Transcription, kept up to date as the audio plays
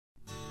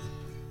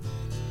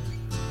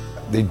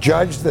The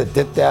judge that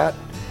did that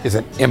is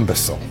an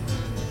imbecile.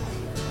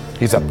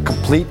 He's a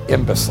complete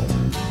imbecile.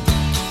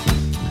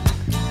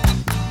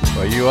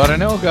 Well, you ought to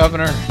know,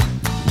 Governor.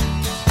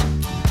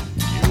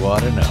 You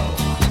ought to know.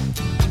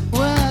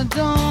 Well, I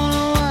don't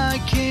know why I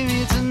came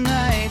here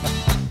tonight.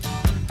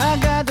 I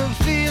got the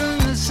feeling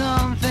that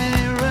something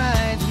ain't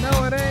right.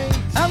 No, it ain't.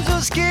 I'm so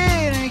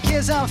scared in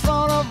case I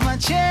fall off my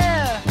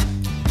chair.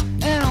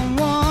 And I'm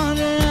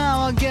wondering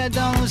how I'll get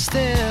down the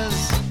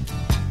stairs.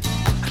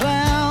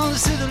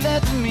 Clowns to the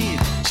left of me,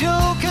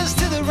 jokers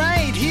to the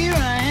right. Here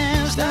I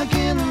am, stuck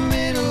in the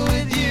middle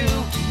with you.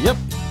 Yep.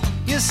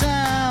 Yes,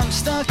 I'm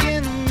stuck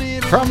in the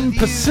middle From with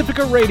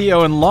Pacifica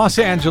Radio in Los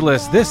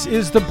Angeles, this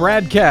is the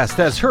BradCast,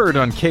 as heard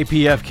on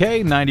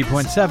KPFK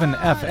 90.7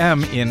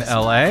 FM in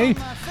LA,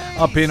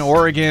 up in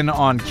Oregon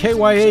on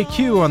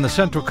KYAQ on the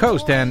Central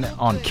Coast, and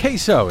on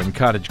KSO in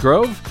Cottage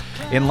Grove,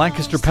 in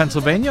Lancaster,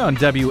 Pennsylvania on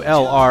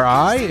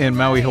WLRI, in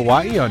Maui,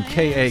 Hawaii on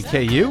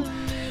KAKU,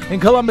 in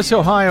Columbus,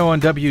 Ohio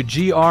on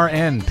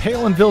WGRN,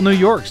 Palinville, New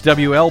York's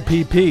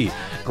WLPP,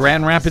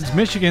 Grand Rapids,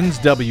 Michigan's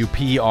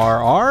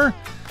WPRR,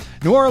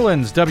 New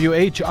Orleans,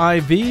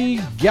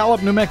 WHIV,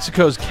 Gallup, New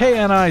Mexico's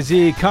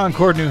KNIZ,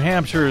 Concord, New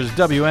Hampshire's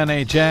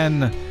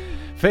WNHN,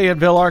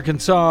 Fayetteville,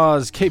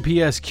 Arkansas's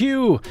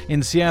KPSQ,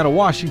 in Seattle,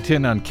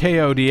 Washington on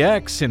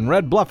KODX, in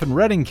Red Bluff and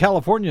Redding,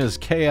 California's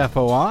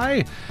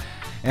KFOI,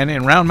 and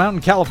in Round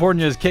Mountain,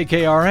 California's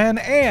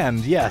KKRN, and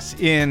yes,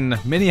 in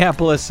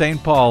Minneapolis,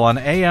 St. Paul on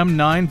AM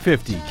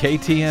 950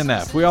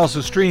 KTNF. We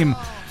also stream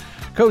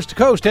coast to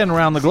coast and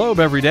around the globe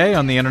every day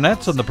on the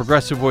internets on the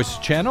Progressive Voices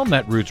channel,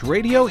 Netroots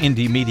Radio,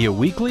 Indie Media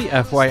Weekly,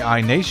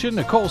 FYI Nation,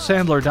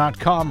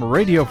 NicoleSandler.com,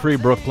 Radio Free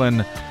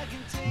Brooklyn,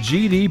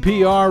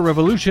 GDPR,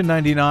 Revolution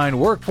 99,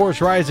 Workforce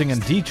Rising,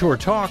 and Detour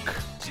Talk.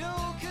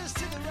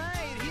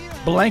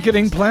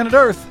 Blanketing planet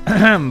Earth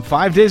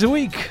 5 days a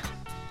week.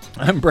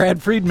 I'm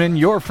Brad Friedman,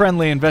 your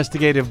friendly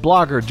investigative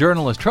blogger,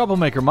 journalist,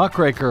 troublemaker,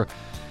 muckraker,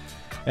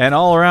 and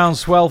all-around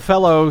swell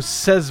fellow,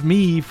 says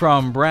me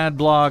from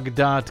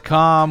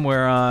bradblog.com,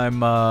 where I'm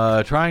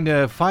trying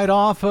to fight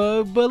off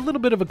a little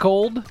bit of a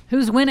cold.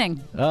 Who's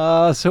winning?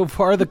 So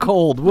far, the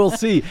cold. We'll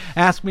see.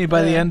 Ask me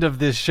by the end of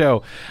this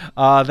show.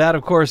 That,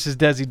 of course, is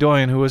Desi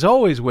Doyen, who is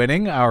always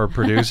winning, our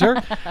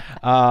producer.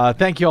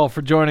 Thank you all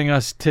for joining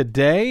us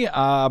today.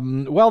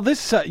 Well,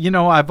 this,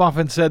 I've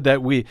often said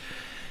that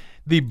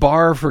the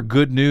bar for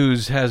good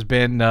news has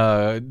been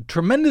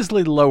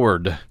tremendously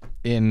lowered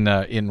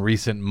in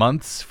recent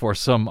months for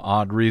some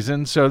odd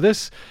reason.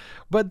 This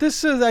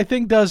I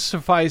think does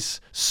suffice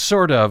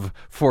sort of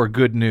for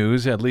good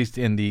news, at least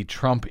in the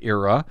Trump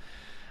era.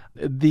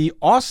 The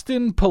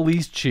Austin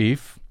police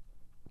chief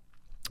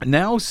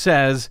now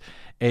says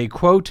a,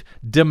 quote,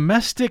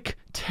 domestic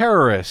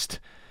terrorist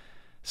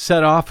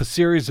set off a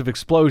series of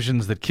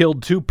explosions that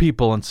killed 2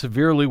 people and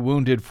severely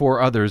wounded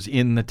 4 others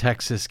in the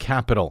Texas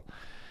Capitol.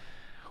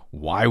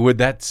 Why would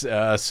that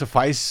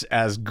suffice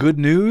as good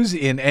news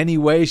in any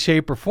way,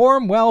 shape, or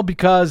form? Well,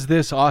 because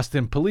this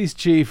Austin police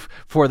chief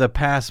for the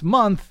past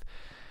month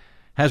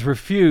has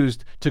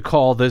refused to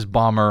call this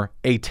bomber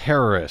a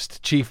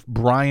terrorist. Chief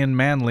Brian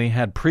Manley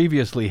had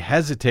previously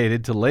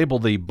hesitated to label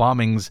the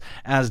bombings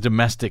as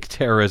domestic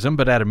terrorism,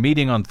 but at a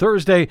meeting on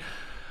Thursday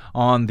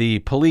on the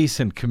police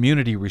and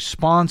community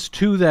response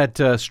to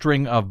that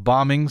string of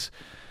bombings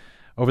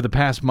over the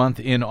past month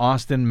in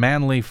Austin,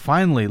 Manley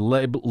finally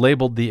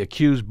labeled the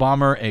accused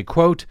bomber a,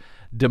 quote,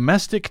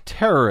 domestic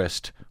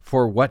terrorist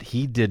for what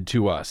he did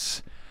to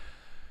us.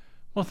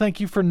 Well, thank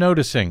you for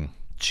noticing,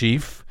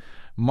 Chief.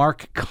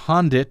 Mark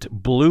Condit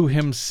blew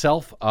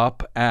himself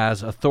up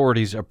as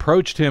authorities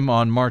approached him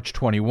on March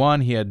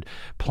 21. He had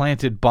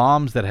planted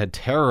bombs that had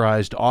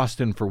terrorized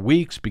Austin for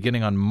weeks,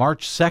 beginning on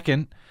March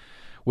 2nd,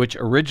 which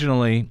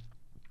originally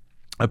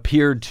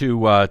appeared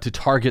to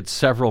target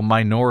several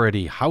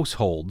minority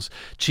households.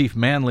 Chief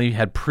Manley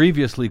had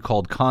previously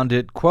called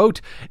Condit,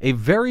 quote, a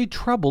very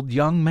troubled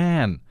young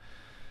man,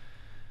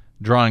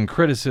 drawing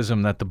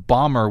criticism that the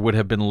bomber would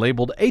have been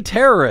labeled a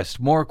terrorist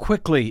more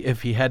quickly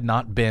if he had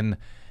not been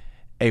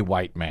a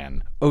white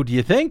man. Oh, do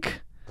you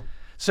think?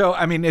 So,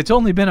 I mean, it's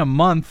only been a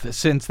month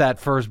since that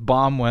first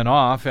bomb went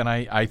off, and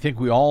I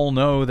think we all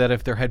know that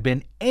if there had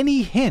been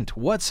any hint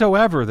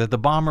whatsoever that the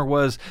bomber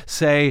was,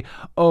 say,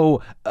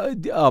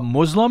 a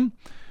Muslim,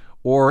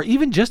 or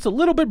even just a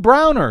little bit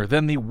browner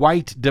than the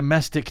white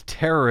domestic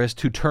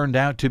terrorist who turned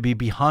out to be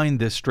behind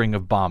this string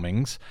of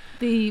bombings.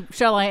 The,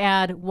 shall I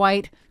add,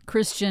 white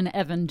Christian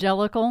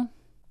evangelical?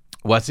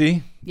 Was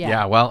he?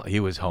 Yeah. Well,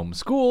 he was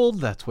homeschooled.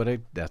 That's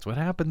what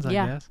happens, I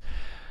guess.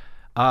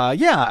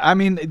 I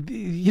mean,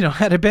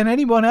 had it been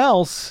anyone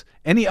else,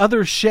 any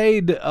other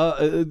shade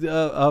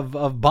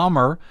of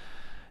bomber,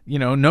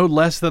 no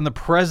less than the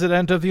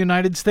President of the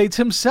United States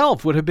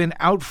himself would have been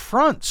out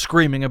front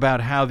screaming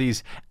about how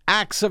these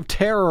acts of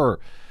terror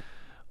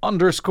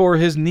underscore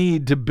his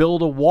need to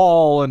build a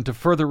wall and to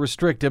further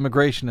restrict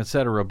immigration,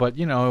 etc. But,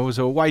 it was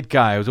a white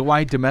guy. It was a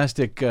white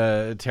domestic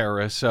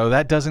terrorist, so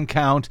that doesn't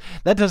count.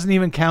 That doesn't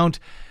even count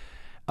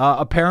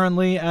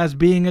apparently as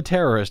being a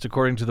terrorist,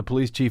 according to the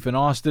police chief in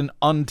Austin,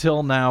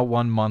 until now,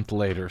 1 month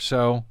later.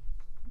 So,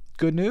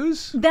 good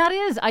news? That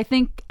is, I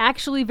think,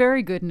 actually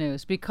very good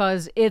news,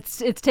 because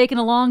it's taken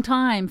a long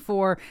time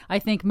for, I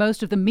think,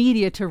 most of the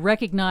media to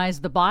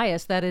recognize the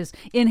bias that is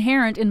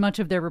inherent in much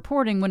of their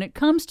reporting when it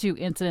comes to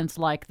incidents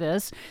like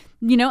this.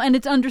 And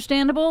it's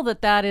understandable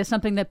that that is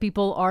something that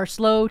people are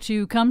slow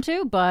to come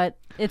to, but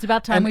it's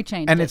about time we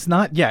changed it. And it's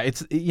not,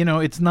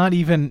 it's not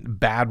even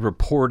bad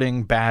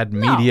reporting, bad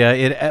media. No.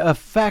 It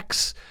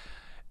affects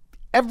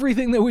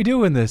everything that we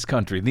do in this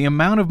country. The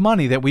amount of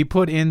money that we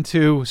put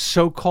into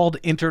so-called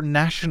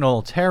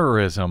international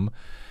terrorism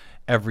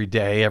every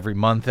day, every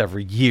month,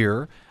 every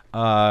year,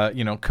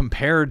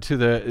 compared to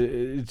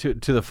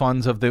the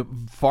funds of the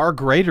far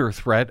greater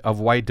threat of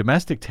white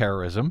domestic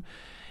terrorism,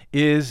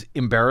 is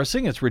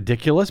embarrassing. It's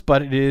ridiculous,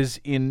 but it is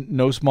in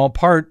no small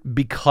part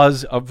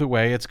because of the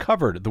way it's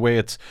covered, the way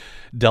it's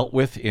dealt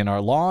with in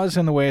our laws,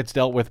 and the way it's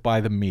dealt with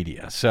by the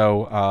media.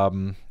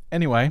 So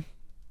anyway,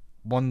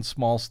 one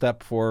small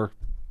step for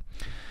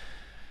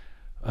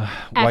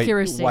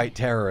white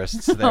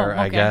terrorists there,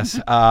 I guess.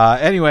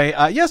 Anyway,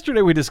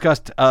 yesterday we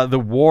discussed the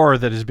war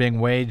that is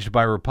being waged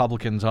by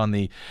Republicans on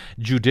the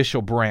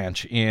judicial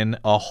branch in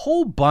a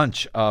whole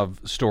bunch of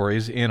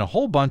stories in a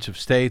whole bunch of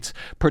states,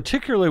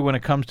 particularly when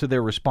it comes to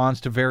their response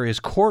to various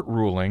court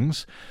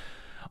rulings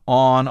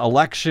on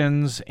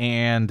elections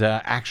and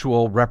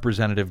actual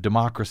representative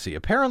democracy.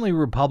 Apparently,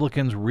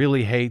 Republicans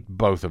really hate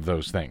both of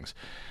those things.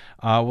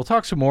 We'll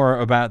talk some more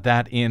about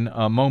that in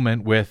a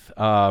moment with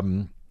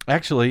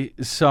actually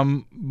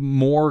some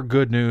more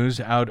good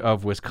news out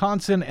of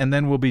Wisconsin, and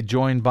then we'll be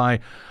joined by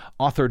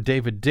author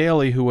David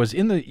Daley, who was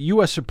in the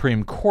U.S.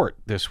 Supreme Court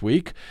this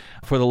week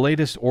for the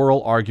latest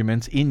oral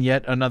arguments in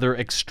yet another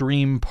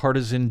extreme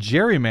partisan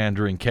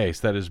gerrymandering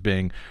case that is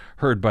being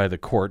heard by the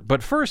court.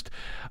 But first,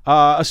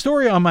 a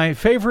story on my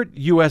favorite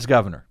U.S.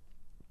 governor.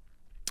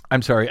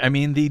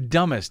 The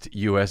dumbest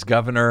U.S.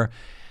 governor.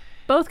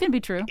 Both can be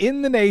true.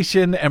 In the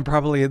nation, and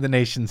probably in the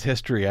nation's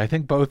history. I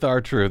think both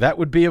are true. That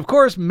would be, of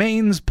course,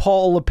 Maine's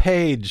Paul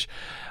LePage.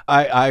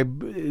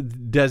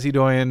 Desi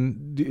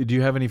Doyen, do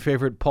you have any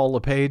favorite Paul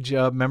LePage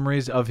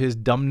memories of his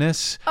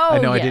dumbness? I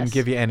know yes. I didn't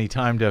give you any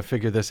time to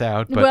figure this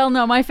out. But, well,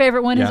 no, my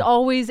favorite one is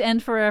always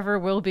and forever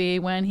will be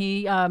when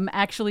he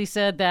actually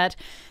said that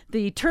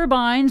the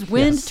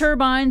wind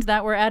turbines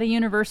that were at a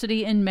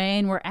university in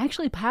Maine were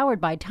actually powered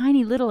by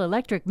tiny little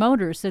electric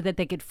motors so that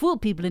they could fool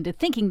people into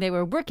thinking they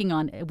were working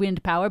on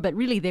wind power, but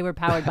really they were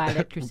powered by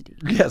electricity.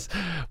 Yes,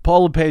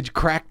 Paul LePage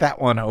cracked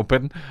that one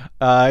open.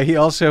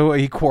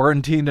 He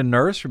quarantined a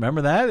nurse.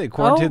 Remember that? They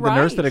quarantined the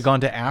nurse that had gone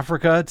to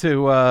Africa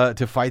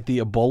to fight the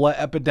Ebola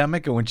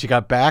epidemic, and when she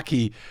got back,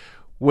 he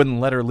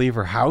wouldn't let her leave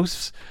her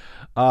house.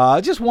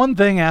 Just one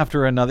thing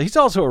after another. He's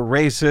also a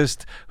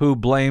racist who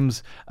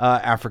blames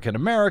African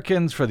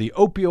Americans for the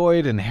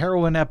opioid and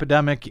heroin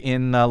epidemic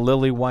in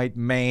Lily-White,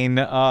 Maine.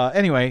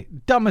 Anyway,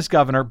 dumbest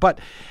governor. But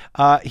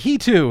he,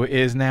 too,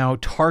 is now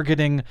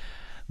targeting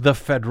the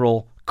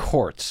federal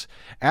courts.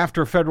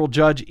 After a federal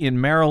judge in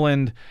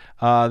Maryland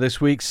this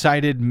week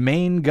cited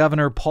Maine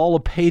Governor Paul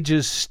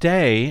LePage's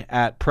stay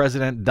at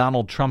President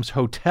Donald Trump's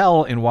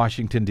hotel in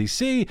Washington,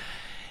 D.C.,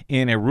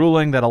 in a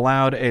ruling that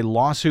allowed a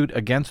lawsuit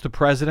against the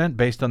president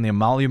based on the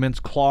emoluments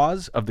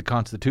clause of the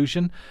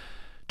Constitution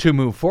to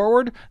move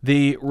forward,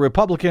 the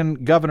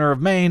Republican governor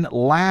of Maine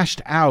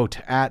lashed out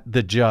at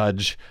the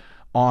judge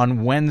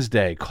on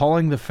Wednesday,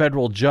 calling the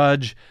federal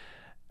judge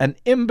an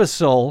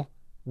imbecile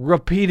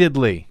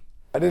repeatedly.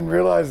 I didn't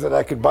realize that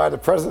I could buy the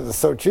president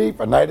so cheap,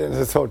 a night in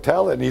his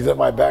hotel, and he's in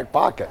my back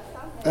pocket.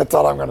 That's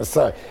all I'm going to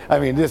say. I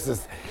mean, this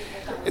is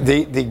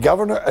the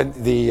governor,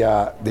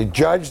 the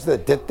judge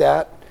that did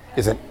that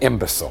is an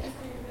imbecile.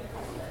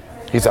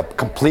 He's a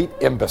complete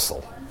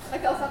imbecile.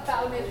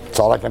 That's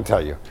all I can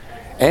tell you.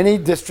 Any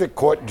district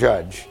court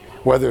judge,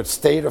 whether it's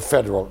state or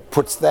federal,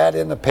 puts that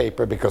in the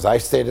paper because I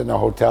stayed in a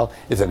hotel,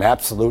 is an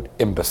absolute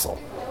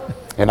imbecile.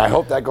 And I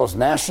hope that goes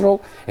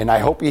national, and I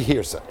hope he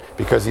hears it,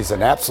 because he's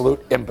an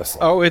absolute imbecile.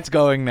 Oh, it's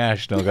going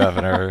national,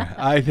 Governor.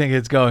 I think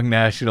it's going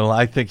national.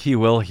 I think he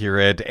will hear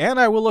it. And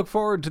I will look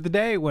forward to the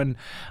day when,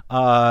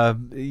 Paul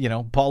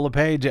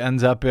LePage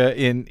ends up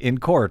in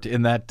court,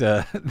 in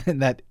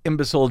that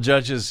imbecile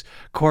judge's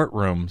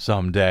courtroom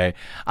someday.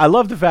 I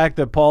love the fact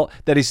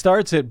that he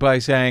starts it by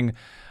saying,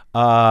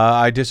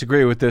 I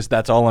disagree with this.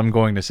 That's all I'm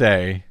going to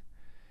say.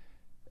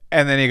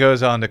 And then he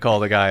goes on to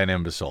call the guy an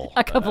imbecile.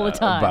 A couple of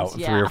times. About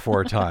 3 or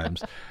 4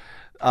 times.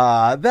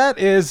 That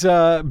is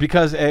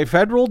because a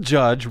federal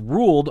judge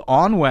ruled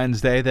on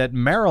Wednesday that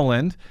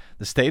Maryland,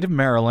 the state of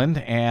Maryland,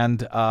 and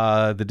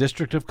the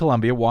District of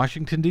Columbia,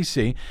 Washington,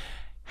 D.C.,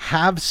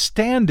 have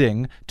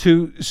standing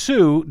to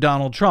sue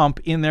Donald Trump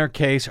in their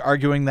case,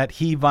 arguing that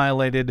he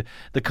violated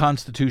the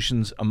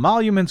Constitution's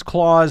emoluments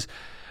clause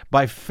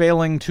by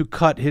failing to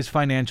cut his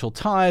financial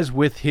ties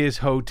with his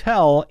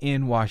hotel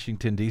in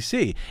Washington,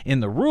 D.C. In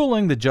the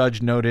ruling, the judge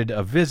noted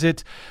a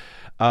visit,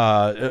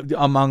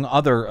 among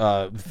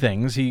other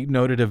things, he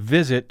noted a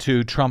visit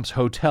to Trump's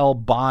hotel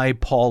by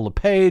Paul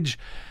LePage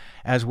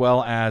as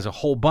well as a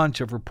whole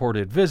bunch of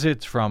reported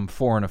visits from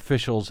foreign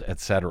officials,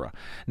 etc.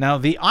 Now,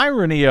 the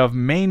irony of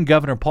Maine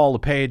Governor Paul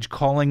LePage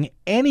calling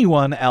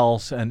anyone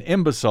else an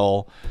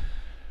imbecile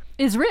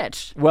is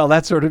rich. Well,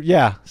 that sort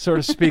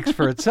of speaks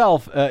for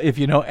itself if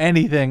you know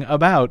anything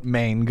about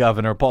Maine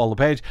Governor Paul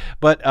LePage.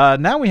 But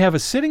now we have a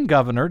sitting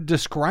governor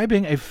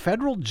describing a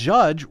federal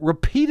judge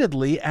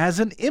repeatedly as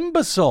an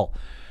imbecile.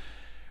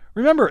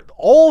 Remember,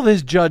 all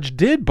this judge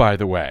did, by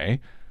the way,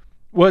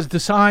 was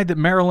decide that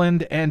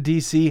Maryland and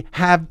D.C.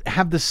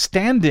 have the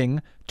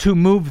standing to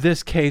move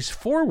this case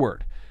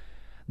forward,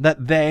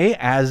 that they,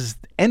 as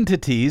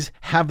entities,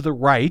 have the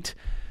right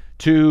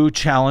to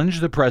challenge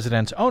the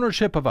president's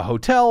ownership of a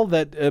hotel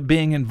that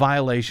being in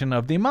violation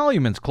of the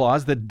Emoluments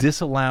Clause that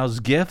disallows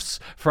gifts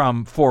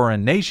from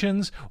foreign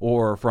nations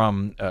or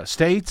from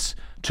states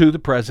to the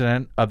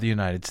president of the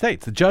United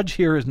States. The judge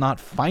here is not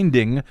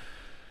finding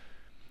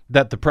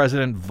that the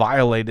president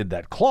violated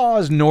that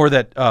clause, nor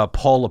that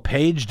Paul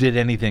LePage did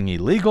anything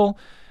illegal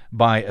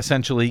by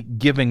essentially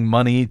giving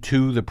money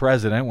to the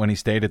president when he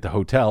stayed at the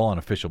hotel on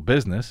official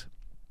business.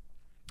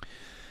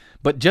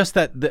 But just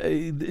that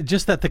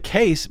the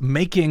case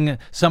making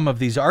some of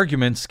these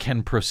arguments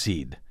can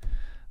proceed.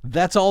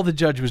 That's all the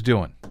judge was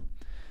doing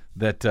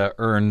that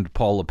earned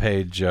Paul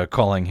LePage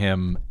calling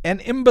him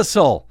an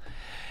imbecile.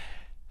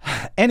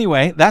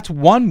 Anyway, that's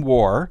one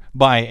war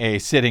by a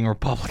sitting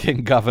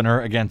Republican governor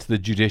against the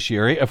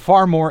judiciary. A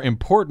far more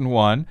important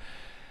one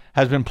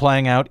has been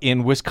playing out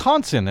in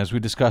Wisconsin, as we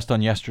discussed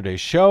on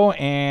yesterday's show,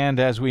 and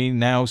as we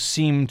now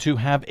seem to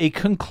have a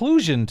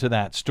conclusion to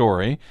that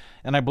story,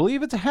 and I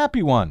believe it's a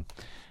happy one,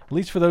 at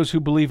least for those who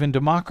believe in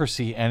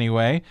democracy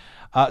anyway.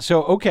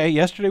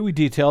 Yesterday we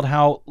detailed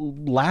how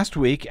last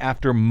week,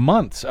 after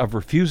months of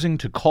refusing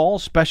to call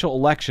special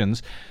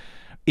elections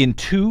in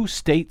 2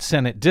 state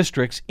Senate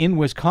districts in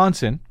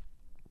Wisconsin,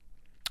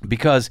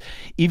 because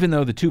even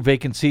though the 2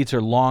 vacant seats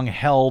are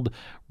long-held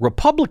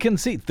Republican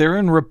seats, they're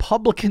in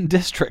Republican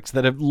districts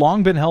that have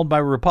long been held by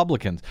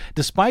Republicans.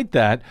 Despite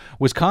that,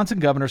 Wisconsin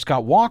Governor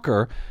Scott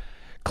Walker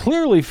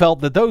clearly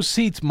felt that those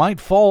seats might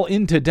fall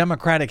into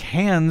Democratic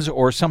hands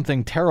or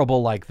something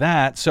terrible like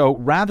that. So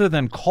rather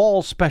than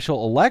call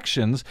special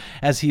elections,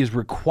 as he is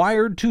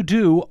required to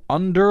do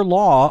under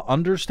law,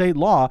 under state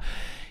law,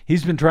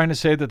 he's been trying to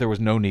say that there was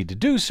no need to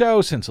do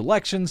so since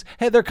elections,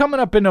 hey, they're coming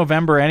up in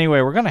November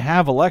anyway. We're going to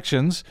have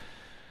elections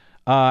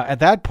at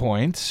that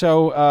point.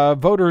 So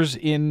voters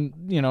in,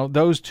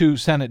 those 2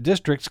 Senate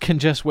districts can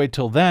just wait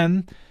till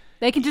then.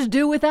 They can just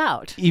do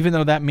without. Even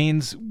though that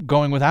means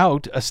going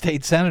without a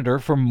state senator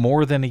for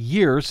more than a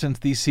year since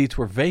these seats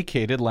were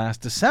vacated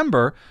last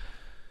December.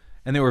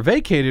 And they were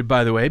vacated,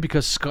 by the way,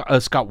 because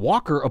Scott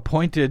Walker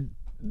appointed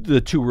the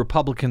 2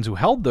 Republicans who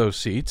held those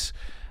seats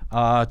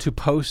to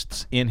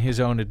posts in his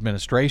own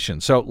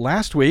administration. So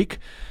last week,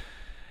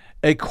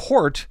 a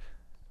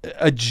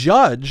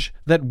judge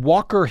that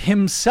Walker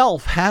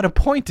himself had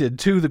appointed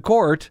to the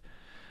court,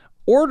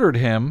 ordered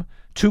him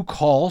to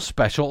call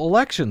special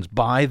elections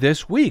by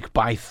this week,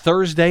 by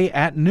Thursday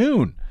at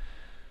noon.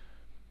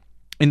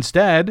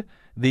 Instead,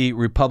 the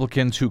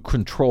Republicans who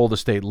control the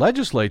state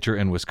legislature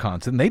in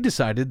Wisconsin, they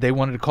decided they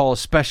wanted to call a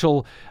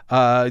special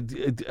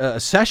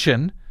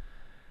session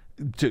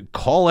to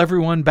call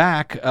everyone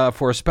back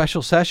for a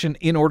special session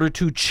in order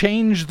to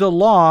change the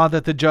law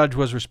that the judge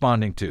was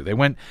responding to. They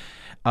went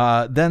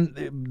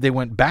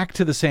back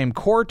to the same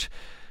court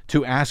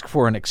to ask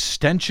for an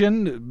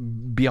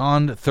extension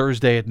beyond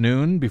Thursday at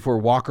noon before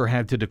Walker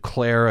had to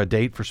declare a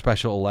date for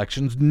special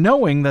elections,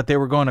 knowing that they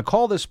were going to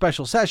call this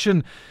special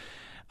session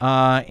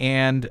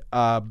and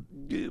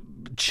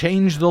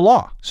change the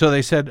law. So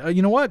they said,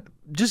 you know what?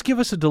 Just give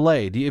us a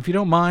delay. If you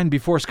don't mind,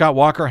 before Scott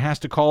Walker has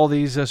to call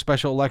these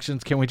special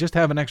elections, can we just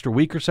have an extra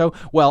week or so?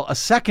 Well, a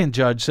second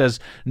judge says,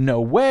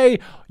 no way.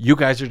 You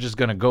guys are just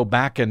going to go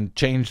back and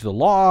change the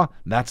law.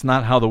 That's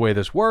not how the way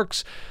this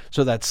works.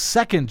 So that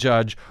second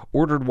judge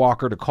ordered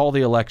Walker to call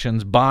the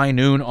elections by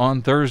noon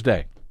on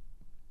Thursday.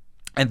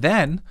 And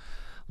then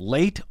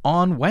late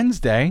on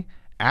Wednesday,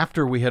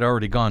 after we had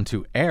already gone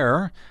to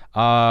air,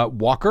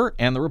 Walker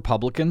and the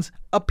Republicans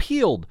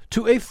appealed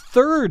to a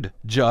third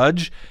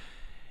judge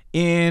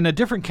in a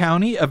different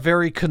county, a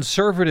very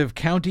conservative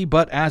county,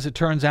 but as it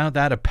turns out,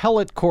 that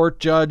appellate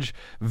court judge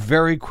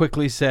very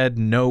quickly said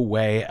no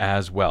way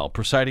as well.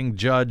 Presiding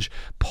Judge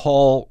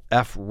Paul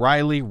F.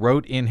 Riley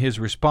wrote in his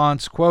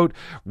response, quote,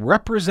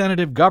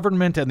 "Representative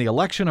government and the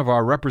election of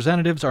our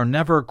representatives are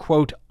never,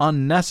 quote,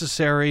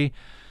 unnecessary,"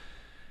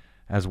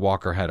 as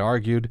Walker had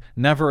argued,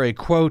 never a,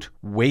 quote,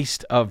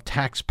 waste of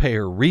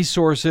taxpayer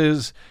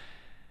resources,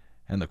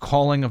 and the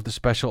calling of the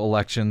special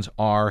elections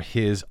are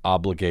his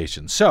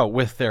obligation. So,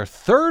 with their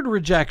third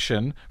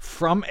rejection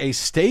from a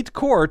state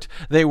court,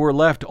 they were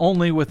left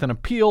only with an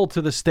appeal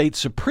to the state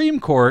Supreme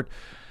Court,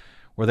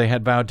 where they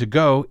had vowed to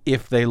go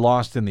if they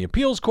lost in the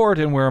appeals court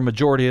and where a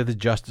majority of the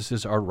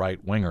justices are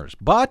right-wingers.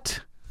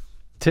 But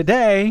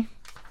today,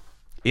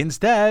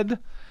 instead,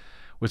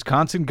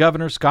 Wisconsin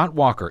Governor Scott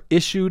Walker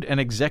issued an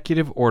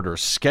executive order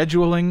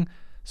scheduling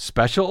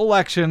special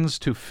elections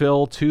to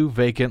fill 2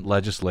 vacant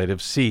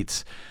legislative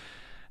seats.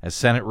 as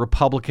Senate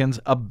Republicans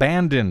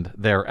abandoned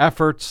their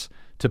efforts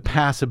to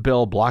pass a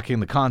bill blocking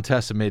the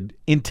contest amid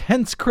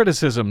intense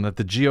criticism that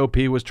the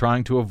GOP was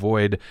trying to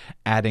avoid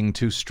adding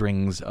to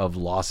strings of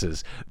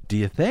losses. Do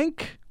you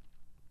think?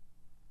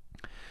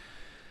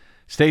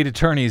 State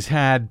attorneys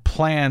had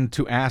planned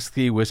to ask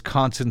the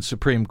Wisconsin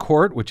Supreme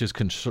Court, which is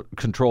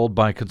controlled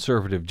by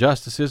conservative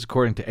justices,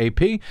 according to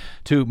AP,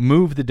 to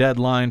move the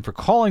deadline for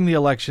calling the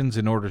elections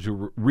in order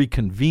to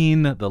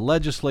reconvene the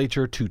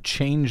legislature to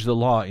change the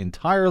law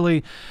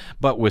entirely.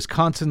 But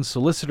Wisconsin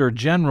Solicitor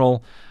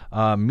General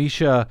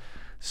Misha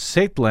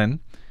Saitlin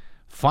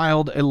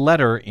filed a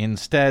letter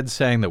instead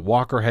saying that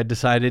Walker had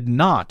decided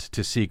not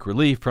to seek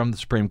relief from the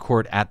Supreme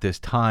Court at this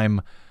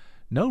time.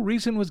 No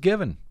reason was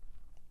given.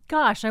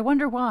 Gosh, I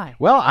wonder why.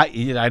 Well,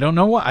 I don't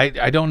know why.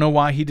 I don't know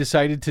why he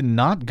decided to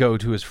not go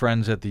to his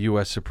friends at the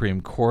U.S. Supreme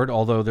Court,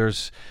 although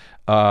there's,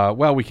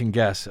 we can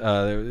guess.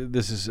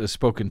 This is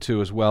spoken to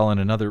as well in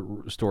another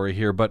story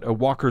here. But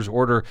Walker's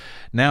order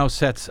now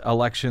sets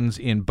elections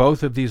in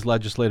both of these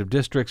legislative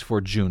districts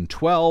for June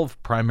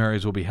 12.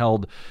 Primaries will be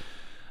held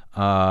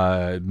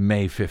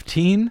May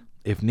 15,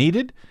 if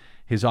needed.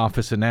 His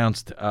office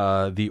announced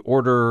the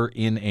order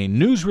in a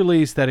news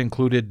release that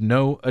included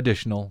no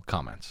additional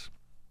comments.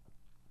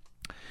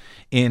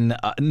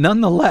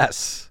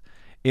 Nonetheless,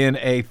 in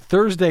a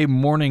Thursday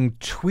morning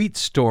tweet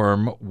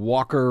storm,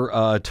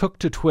 Walker took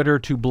to Twitter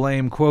to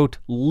blame, quote,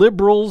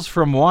 liberals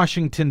from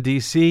Washington,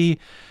 D.C.,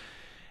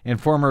 and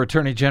former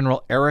Attorney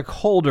General Eric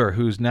Holder,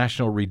 whose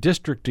national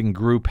redistricting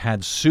group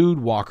had sued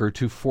Walker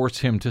to force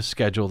him to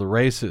schedule the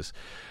races.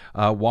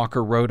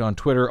 Walker wrote on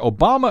Twitter,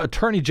 Obama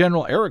Attorney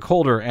General Eric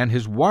Holder and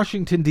his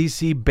Washington,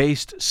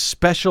 D.C.-based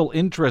special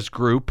interest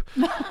group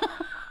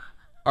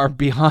are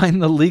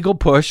behind the legal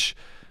push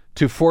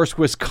to force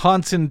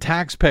Wisconsin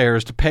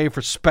taxpayers to pay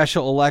for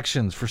special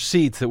elections for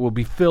seats that will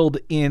be filled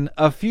in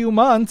a few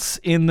months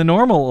in the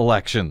normal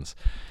elections.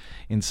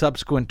 In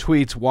subsequent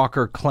tweets,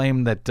 Walker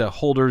claimed that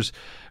Holder's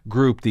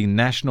group, the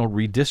National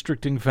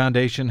Redistricting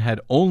Foundation, had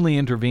only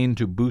intervened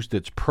to boost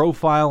its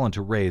profile and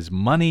to raise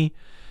money.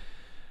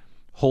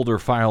 Holder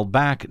filed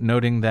back,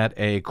 noting that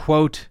a,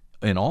 quote,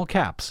 in all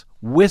caps,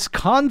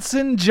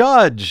 Wisconsin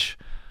judge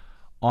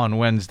on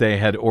Wednesday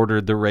had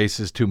ordered the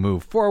races to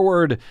move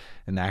forward,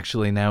 and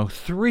actually now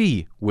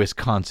 3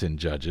 Wisconsin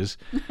judges,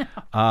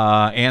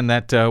 and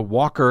that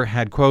Walker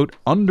had, quote,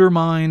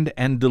 undermined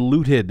and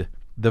diluted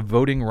the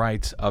voting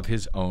rights of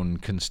his own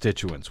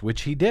constituents,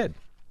 which he did.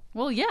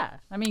 Well, yeah.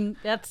 I mean,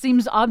 that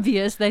seems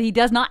obvious that he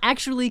does not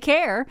actually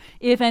care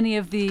if any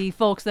of the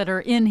folks that are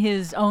in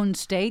his own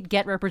state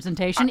get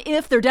representation,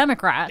 if they're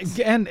Democrats.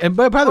 And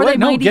by the way,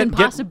 no,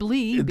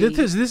 possibly be.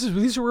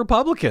 These are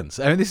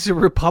Republicans. I mean, these are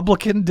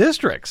Republican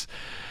districts.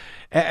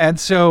 And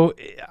so,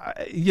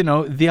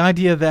 the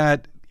idea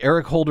that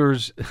Eric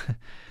Holder's,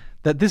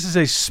 that this is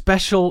a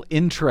special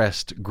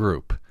interest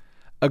group,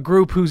 a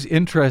group whose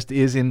interest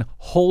is in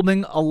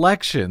holding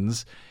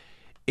elections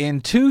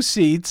in 2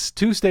 state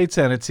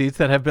Senate seats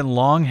that have been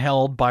long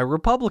held by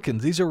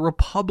Republicans. These are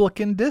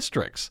Republican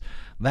districts.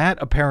 That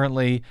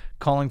apparently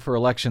calling for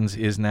elections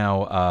is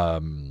now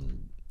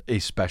a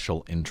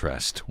special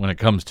interest when it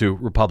comes to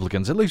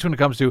Republicans, at least when it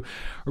comes to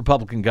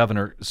Republican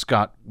Governor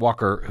Scott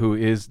Walker, who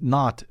is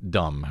not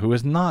dumb, who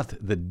is not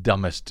the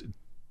dumbest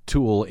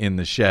tool in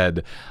the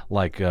shed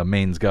like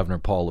Maine's Governor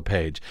Paul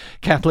LePage.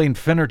 Kathleen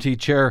Finnerty,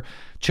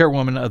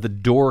 chairwoman of the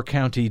Door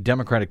County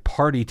Democratic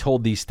Party,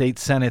 told the state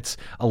Senate's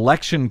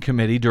election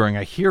committee during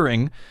a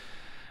hearing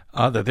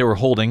that they were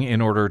holding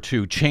in order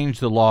to change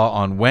the law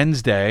on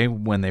Wednesday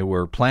when they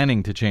were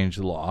planning to change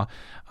the law.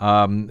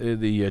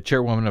 The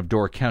chairwoman of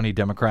Door County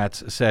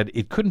Democrats said,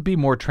 it couldn't be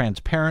more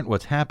transparent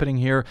what's happening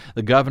here.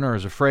 The governor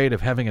is afraid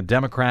of having a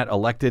Democrat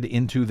elected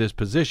into this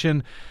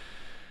position.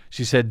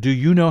 She said, do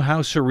you know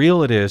how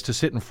surreal it is to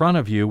sit in front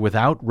of you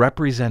without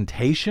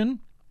representation?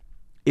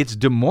 It's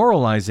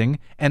demoralizing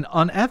and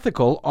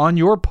unethical on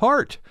your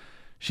part,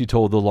 she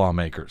told the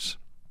lawmakers.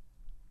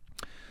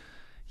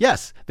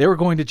 Yes, they were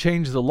going to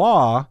change the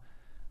law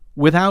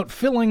without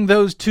filling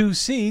those 2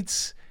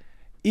 seats,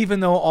 even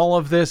though all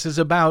of this is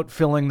about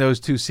filling those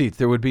 2 seats.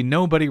 There would be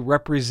nobody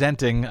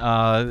representing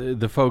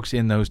the folks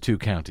in those 2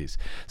 counties.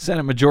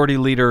 Senate Majority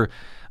Leader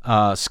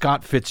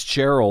Scott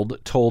Fitzgerald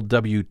told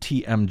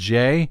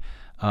WTMJ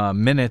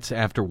minutes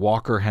after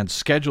Walker had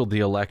scheduled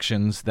the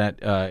elections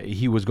that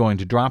he was going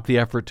to drop the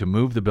effort to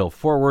move the bill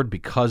forward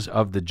because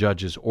of the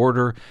judge's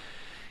order.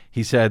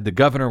 He said the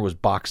governor was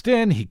boxed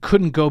in. He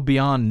couldn't go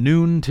beyond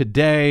noon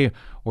today,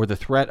 or the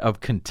threat of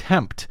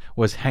contempt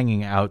was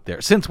hanging out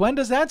there. Since when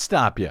does that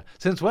stop you?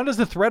 Since when does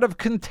the threat of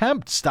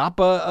contempt stop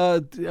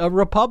a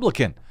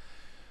Republican?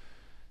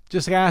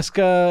 Just ask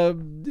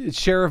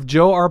Sheriff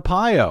Joe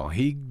Arpaio.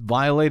 He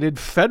violated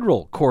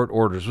federal court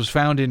orders, was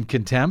found in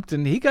contempt,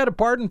 and he got a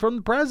pardon from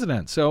the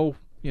president. So,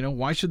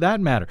 why should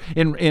that matter?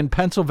 In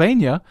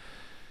Pennsylvania,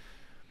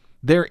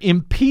 they're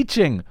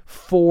impeaching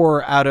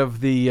 4 out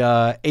of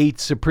the 8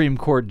 Supreme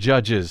Court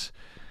judges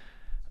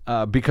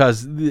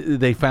because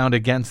they found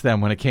against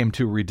them when it came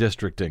to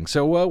redistricting.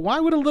 So why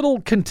would a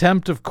little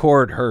contempt of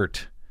court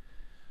hurt?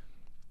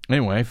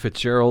 Anyway,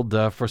 Fitzgerald,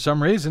 for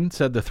some reason,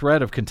 said the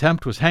threat of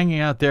contempt was hanging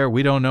out there.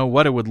 We don't know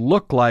what it would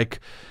look like,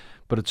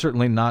 but it's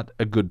certainly not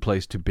a good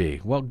place to be.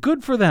 Well,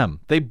 good for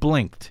them. They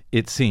blinked,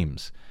 it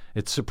seems.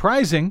 It's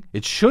surprising.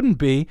 It shouldn't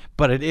be,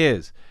 but it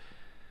is.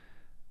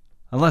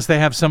 Unless they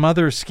have some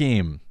other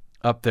scheme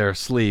up their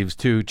sleeves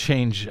to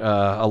change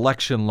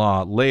election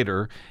law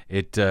later,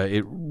 it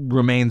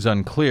remains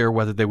unclear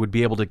whether they would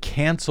be able to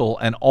cancel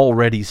an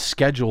already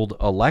scheduled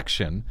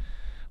election.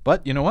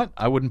 But you know what?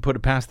 I wouldn't put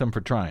it past them for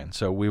trying.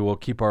 So we will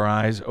keep our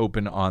eyes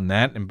open on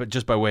that. But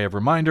just by way of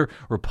reminder,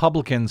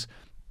 Republicans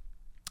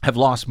have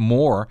lost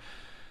more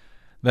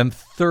than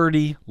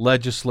 30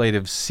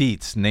 legislative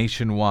seats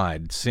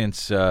nationwide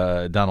since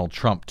Donald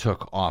Trump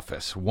took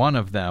office. One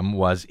of them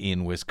was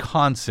in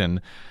Wisconsin.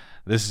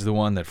 This is the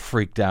one that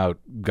freaked out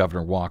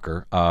Governor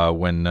Walker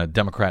when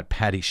Democrat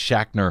Patty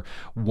Schachtner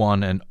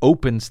won an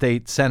open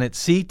state Senate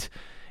seat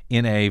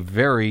in a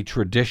very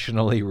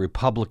traditionally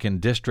Republican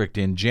district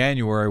in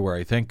January, where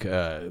I think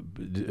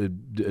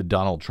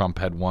Donald Trump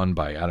had won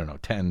by,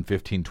 10,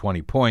 15,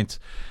 20 points,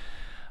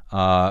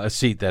 a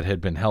seat that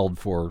had been held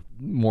for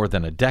more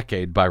than a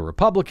decade by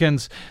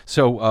Republicans.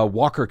 So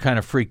Walker kind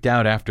of freaked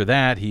out after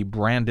that. He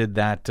branded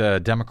that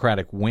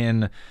Democratic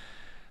win,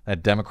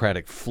 that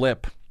Democratic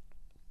flip,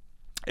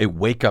 a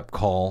wake-up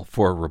call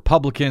for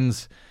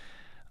Republicans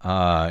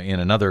in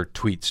another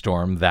tweet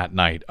storm that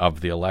night of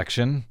the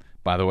election.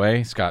 By the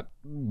way, Scott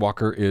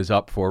Walker is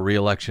up for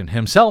re-election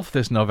himself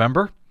this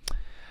November.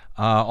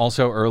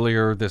 Also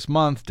earlier this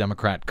month,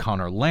 Democrat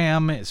Connor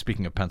Lamb,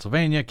 speaking of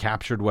Pennsylvania,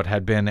 captured what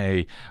had been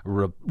a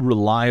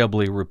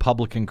reliably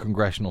Republican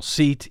congressional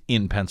seat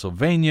in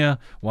Pennsylvania,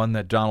 one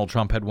that Donald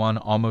Trump had won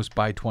almost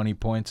by 20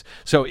 points.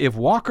 So if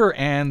Walker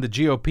and the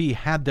GOP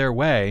had their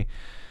way,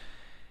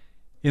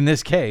 in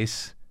this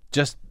case,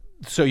 just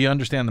so you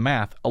understand the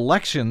math,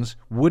 elections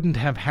wouldn't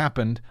have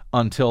happened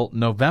until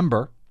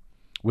November,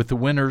 with the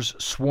winners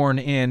sworn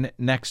in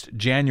next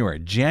January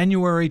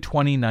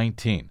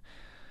 2019,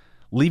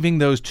 leaving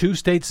those two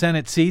state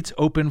Senate seats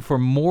open for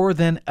more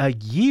than a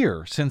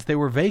year since they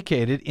were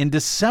vacated in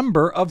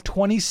December of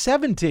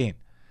 2017.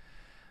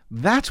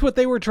 That's what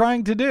they were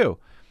trying to do.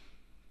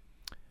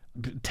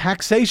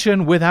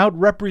 Taxation without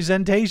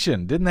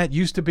representation. Didn't that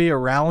used to be a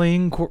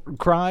rallying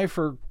cry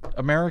for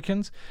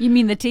Americans? You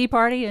mean the Tea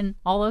Party and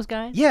all those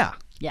guys? Yeah.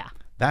 Yeah.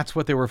 That's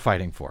what they were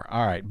fighting for.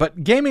 All right.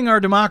 But gaming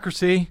our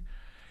democracy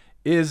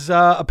is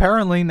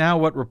apparently now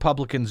what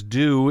Republicans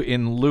do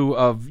in lieu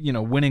of,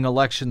 winning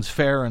elections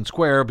fair and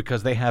square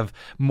because they have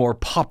more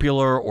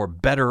popular or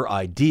better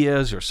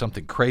ideas or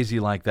something crazy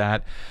like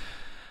that.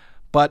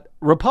 But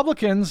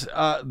Republicans,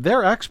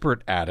 they're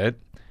expert at it.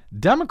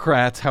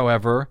 Democrats,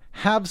 however,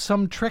 have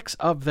some tricks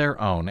of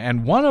their own,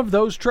 and one of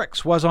those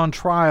tricks was on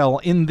trial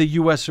in the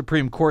U.S.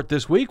 Supreme Court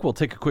this week. We'll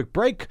take a quick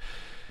break,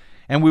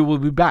 and we will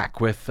be back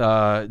with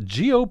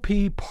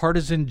GOP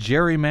partisan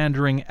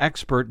gerrymandering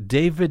expert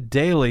David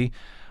Daley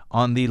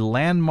on the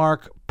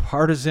landmark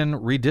partisan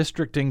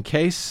redistricting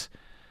cases,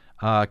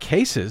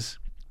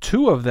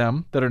 two of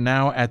them that are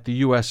now at the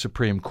U.S.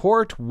 Supreme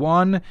Court,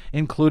 one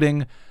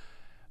including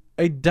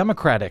a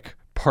Democratic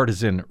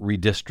partisan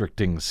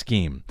redistricting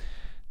scheme.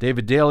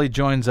 David Daley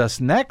joins us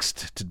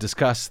next to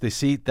discuss the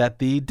seat that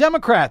the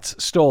Democrats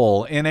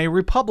stole in a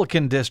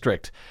Republican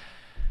district.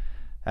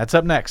 That's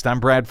up next. I'm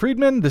Brad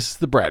Friedman. This is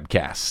the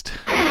BradCast.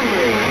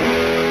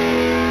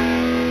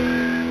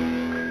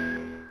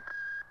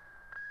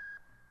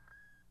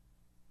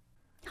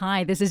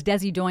 Hi, this is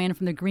Desi Doyen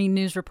from the Green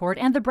News Report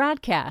and the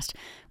BradCast.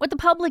 What the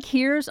public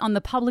hears on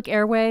the public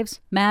airwaves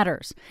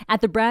matters.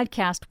 At the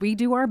BradCast, we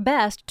do our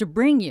best to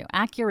bring you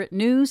accurate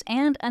news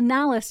and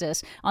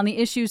analysis on the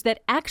issues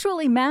that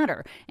actually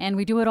matter, and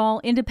we do it all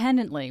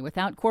independently,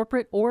 without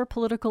corporate or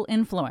political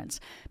influence.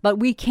 But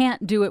we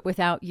can't do it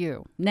without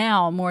you,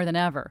 now more than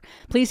ever.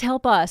 Please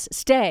help us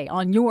stay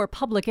on your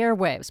public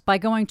airwaves by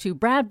going to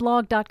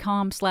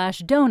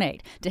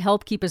bradblog.com/donate to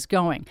help keep us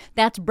going.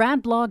 That's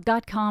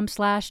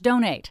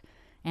bradblog.com/donate.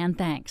 And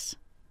thanks.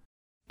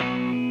 All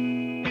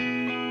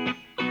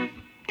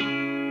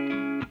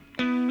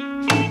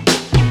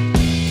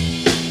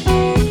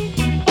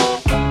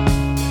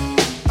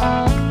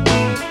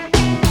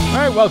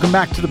right, welcome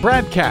back to the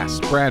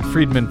BradCast. Brad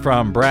Friedman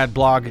from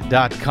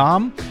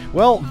bradblog.com.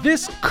 Well,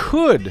 this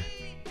could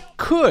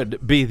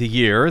be the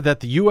year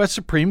that the U.S.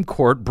 Supreme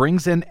Court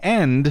brings an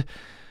end,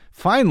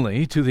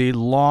 finally, to the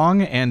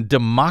long and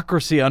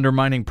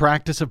democracy-undermining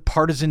practice of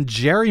partisan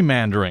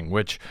gerrymandering,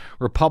 which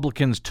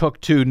Republicans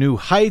took to new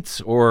heights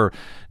or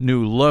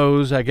new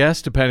lows, I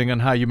guess, depending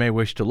on how you may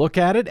wish to look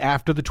at it,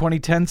 after the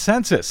 2010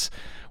 census,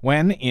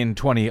 when, in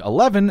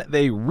 2011,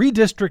 they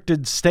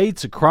redistricted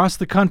states across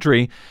the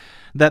country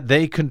that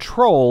they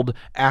controlled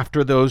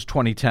after those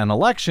 2010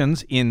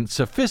 elections in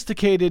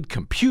sophisticated,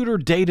 computer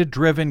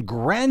data-driven,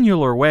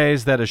 granular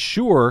ways that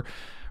assure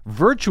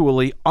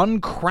virtually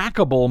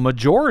uncrackable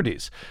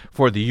majorities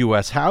for the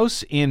U.S.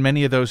 House in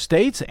many of those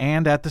states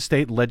and at the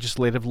state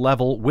legislative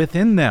level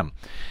within them.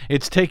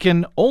 It's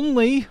taken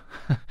only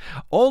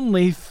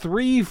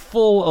 3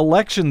 full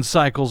election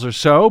cycles or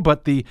so,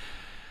 but the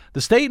The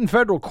state and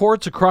federal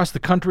courts across the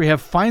country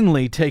have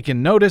finally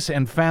taken notice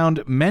and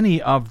found many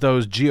of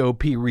those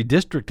GOP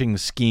redistricting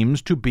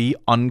schemes to be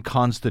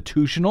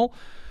unconstitutional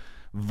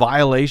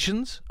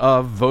violations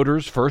of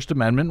voters' First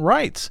Amendment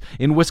rights.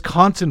 In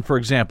Wisconsin, for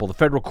example, the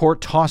federal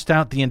court tossed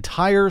out the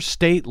entire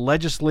state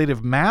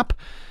legislative map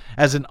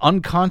as an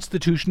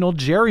unconstitutional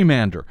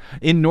gerrymander.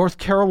 In North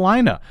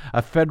Carolina,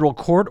 a federal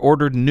court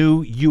ordered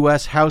new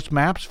U.S. House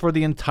maps for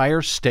the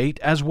entire state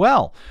as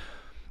well.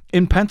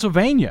 In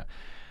Pennsylvania,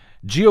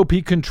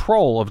 GOP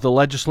control of the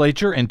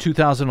legislature in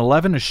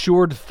 2011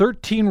 assured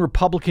 13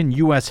 Republican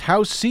U.S.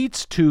 House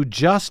seats to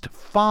just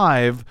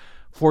 5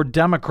 for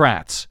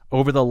Democrats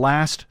over the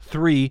last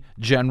 3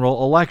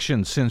 general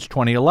elections since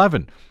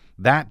 2011.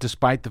 That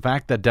despite the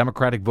fact that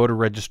Democratic voter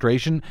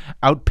registration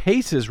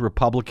outpaces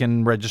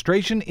Republican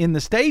registration in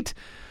the state.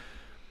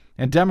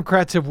 And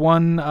Democrats have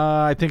won,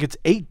 I think it's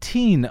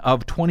 18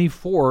 of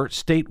 24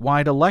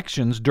 statewide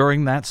elections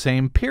during that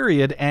same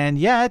period. And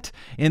yet,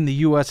 in the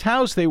U.S.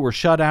 House, they were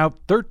shut out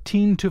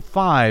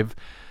 13-5,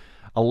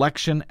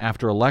 election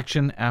after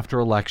election after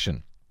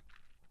election.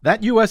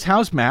 That U.S.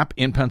 House map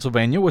in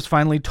Pennsylvania was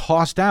finally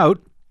tossed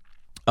out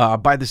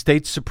by the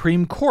state's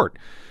Supreme Court,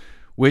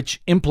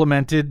 which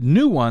implemented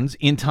new ones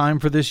in time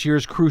for this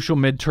year's crucial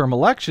midterm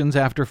elections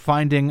after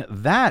finding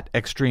that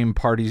extreme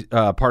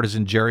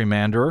partisan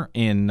gerrymander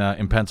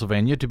in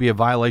Pennsylvania to be a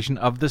violation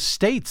of the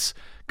state's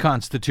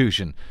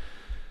constitution.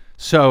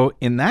 So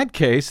in that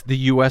case, the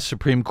U.S.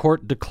 Supreme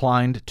Court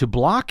declined to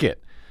block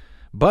it.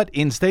 But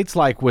in states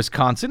like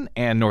Wisconsin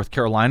and North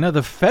Carolina,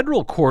 the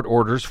federal court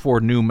orders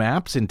for new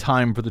maps in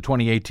time for the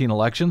 2018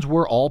 elections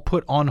were all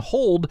put on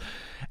hold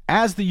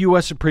as the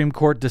U.S. Supreme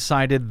Court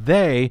decided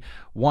they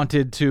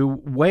wanted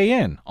to weigh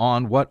in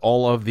on what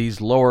all of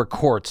these lower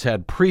courts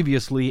had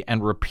previously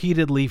and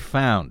repeatedly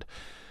found,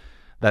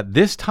 that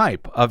this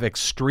type of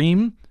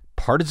extreme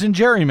partisan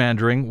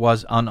gerrymandering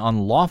was an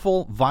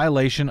unlawful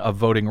violation of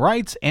voting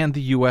rights and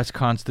the U.S.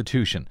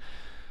 Constitution.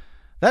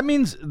 That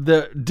means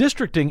the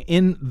districting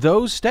in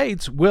those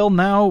states will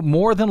now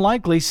more than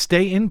likely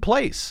stay in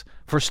place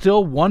for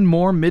still one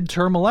more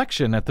midterm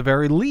election at the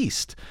very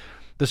least.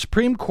 The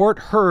Supreme Court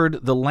heard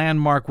the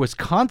landmark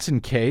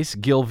Wisconsin case,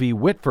 Gill v.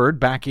 Whitford,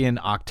 back in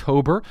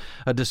October.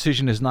 A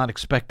decision is not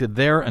expected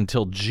there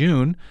until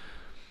June.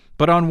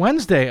 But on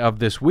Wednesday of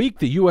this week,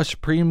 the U.S.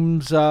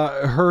 Supreme's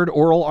heard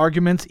oral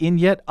arguments in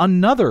yet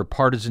another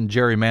partisan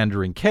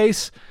gerrymandering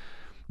case,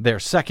 their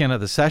second of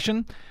the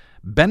session.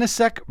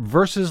 Benesek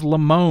versus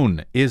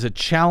Lamone is a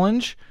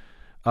challenge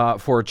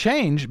for a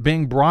change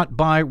being brought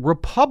by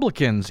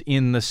Republicans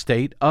in the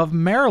state of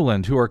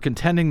Maryland, who are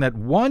contending that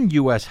one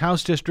U.S.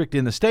 House district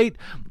in the state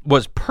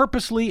was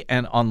purposely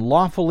and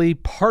unlawfully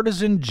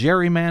partisan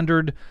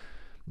gerrymandered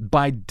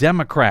by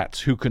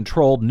Democrats who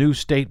controlled new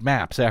state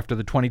maps after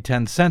the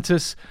 2010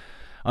 census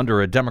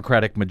under a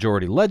Democratic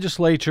majority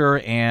legislature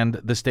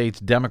and the state's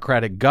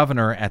Democratic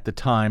governor at the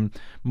time,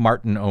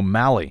 Martin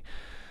O'Malley.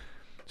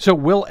 So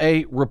will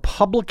a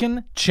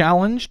Republican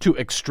challenge to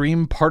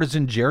extreme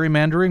partisan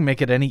gerrymandering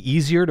make it any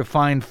easier to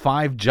find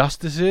 5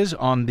 justices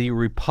on the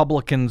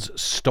Republicans'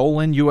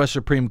 stolen U.S.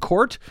 Supreme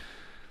Court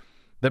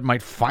that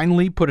might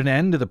finally put an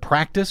end to the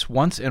practice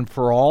once and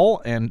for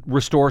all and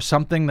restore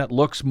something that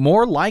looks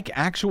more like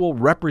actual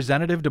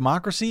representative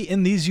democracy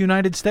in these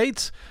United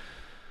States?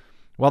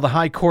 While the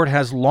High Court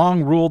has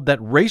long ruled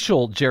that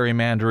racial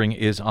gerrymandering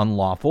is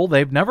unlawful,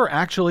 they've never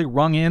actually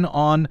rung in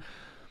on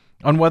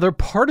whether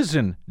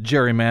partisan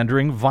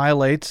gerrymandering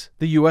violates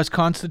the U.S.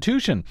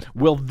 Constitution.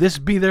 Will this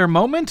be their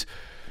moment?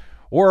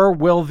 Or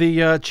will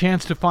the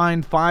chance to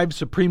find 5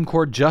 Supreme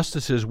Court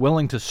justices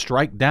willing to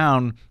strike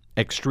down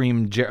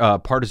extreme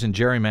partisan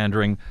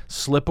gerrymandering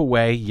slip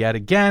away yet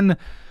again?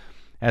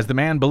 As the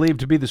man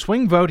believed to be the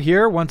swing vote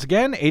here, once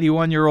again,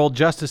 81-year-old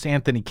Justice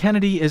Anthony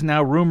Kennedy is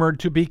now rumored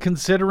to be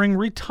considering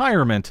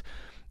retirement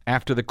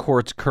after the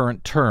court's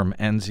current term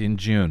ends in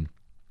June.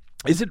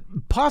 Is it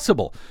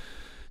possible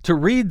to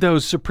read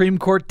those Supreme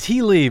Court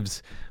tea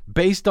leaves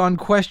based on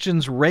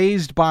questions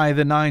raised by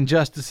the 9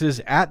 justices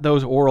at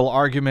those oral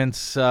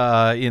arguments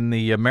in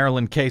the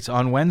Maryland case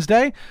on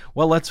Wednesday?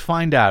 Well, let's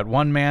find out.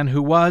 One man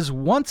who was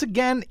once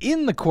again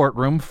in the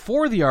courtroom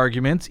for the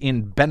arguments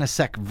in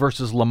Benesek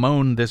versus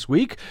Lamone this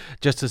week,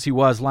 just as he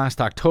was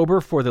last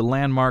October for the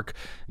landmark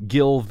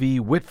Gill v.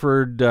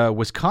 Whitford,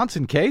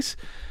 Wisconsin case,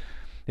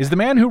 is the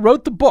man who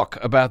wrote the book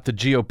about the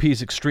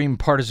GOP's extreme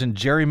partisan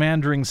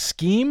gerrymandering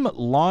scheme,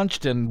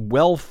 launched and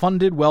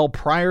well-funded well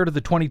prior to the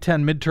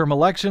 2010 midterm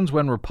elections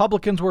when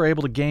Republicans were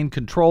able to gain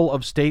control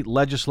of state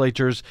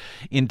legislatures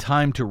in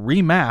time to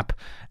remap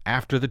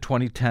after the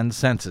 2010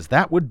 census.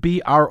 That would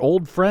be our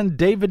old friend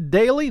David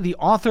Daley, the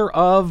author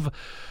of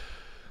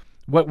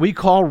what we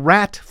call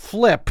Rat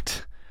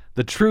Flipped,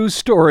 the true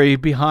story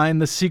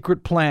behind the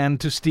secret plan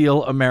to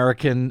steal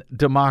American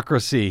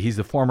democracy. He's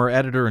the former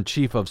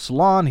editor-in-chief of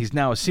Salon. He's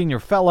now a senior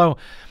fellow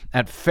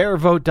at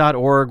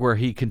fairvote.org, where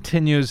he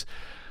continues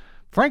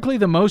Frankly,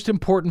 the most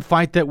important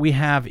fight that we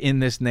have in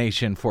this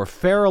nation for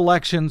fair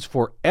elections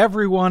for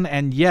everyone,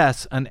 and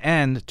yes, an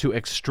end to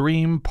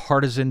extreme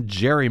partisan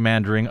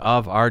gerrymandering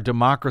of our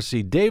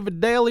democracy. David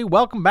Daley,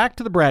 welcome back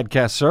to the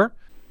BradCast, sir.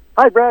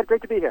 Hi, Brad.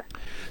 Great to be here.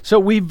 So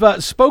we've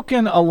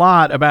spoken a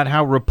lot about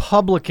how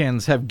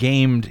Republicans have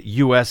gamed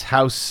U.S.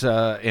 House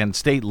and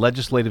state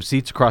legislative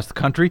seats across the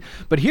country.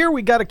 But here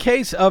we got a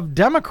case of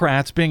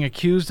Democrats being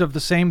accused of the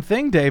same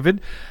thing,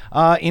 David,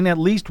 in at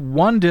least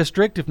one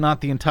district, if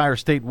not the entire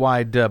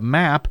statewide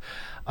map.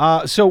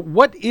 So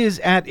what is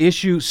at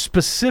issue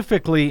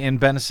specifically in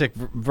Benesic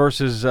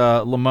versus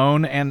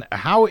Lamone, and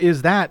how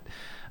is that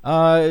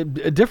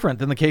different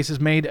than the cases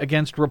made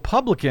against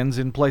Republicans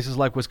in places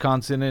like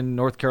Wisconsin and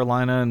North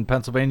Carolina and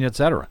Pennsylvania, et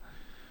cetera?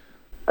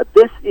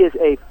 This is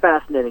a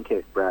fascinating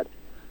case, Brad.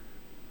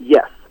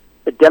 Yes,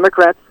 the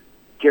Democrats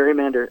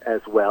gerrymander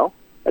as well.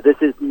 This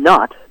is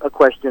not a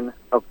question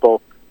of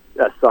both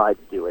sides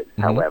do it,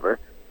 however,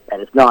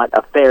 and it's not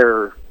a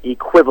fair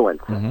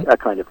equivalence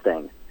kind of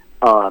thing.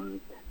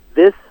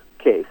 This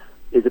case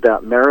is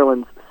about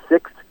Maryland's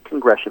 6th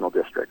congressional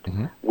district,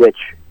 which,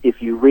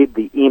 if you read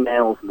the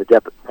emails and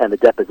the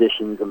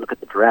depositions and look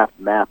at the draft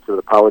maps of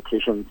the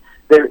politicians,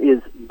 there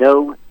is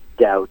no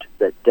doubt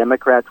that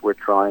Democrats were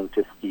trying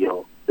to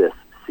steal this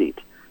seat.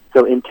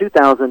 So in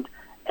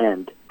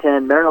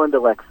 2010, Maryland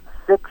elects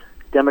 6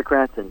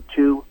 Democrats and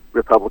 2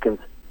 Republicans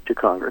to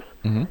Congress.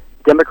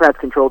 Democrats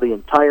control the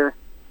entire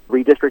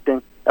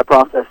redistricting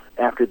process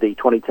after the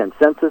 2010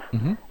 census,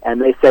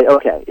 and they say,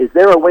 okay, is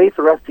there a way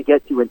for us to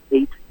get to an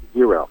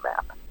 8-0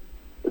 map?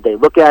 They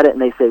look at it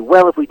and they say,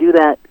 well, if we do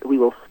that, we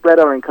will spread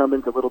our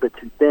incumbents a little bit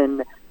too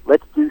thin.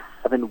 Let's do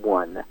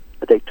 7-1.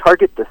 But they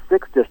target the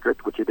 6th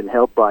district, which had been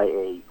held by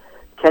a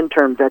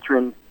 10-term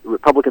veteran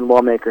Republican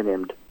lawmaker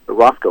named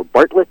Roscoe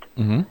Bartlett.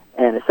 And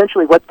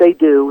essentially what they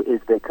do is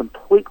they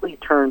completely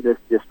turn this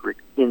district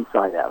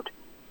inside out.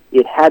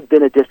 It had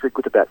been a district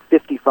with about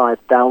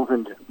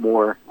 55,000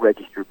 more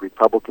registered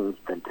Republicans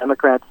than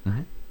Democrats.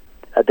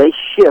 They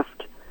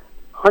shift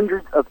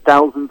hundreds of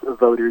thousands of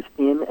voters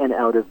in and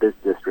out of this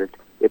district.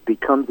 It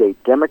becomes a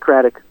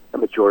Democratic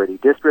majority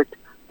district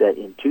that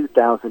in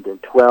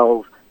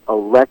 2012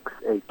 elects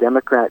a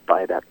Democrat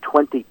by about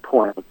 20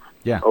 points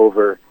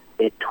over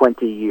a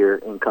 20-year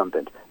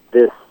incumbent.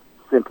 This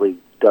simply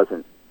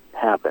doesn't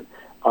happen.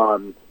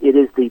 It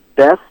is the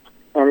best,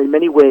 and in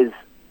many ways,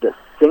 the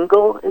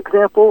single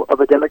example of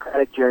a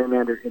Democratic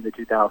gerrymander in the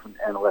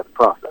 2011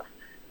 process.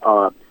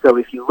 So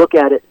if you look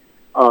at it,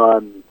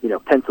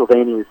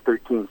 Pennsylvania is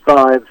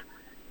 13-5,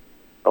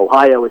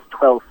 Ohio is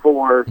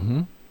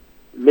 12-4,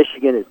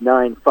 Michigan is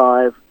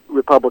 9-5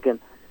 Republican.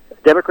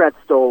 Democrats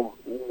stole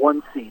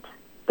 1 seat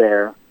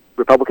there.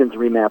 Republicans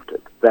remapped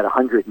about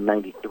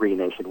 193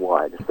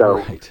 nationwide. So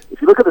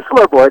if you look at the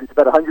scoreboard, it's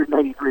about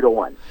 193 to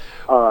 1.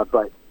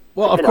 But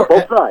well, of course,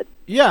 both sides.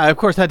 Yeah, of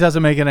course, that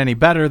doesn't make it any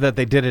better that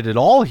they did it at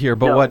all here.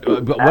 But no,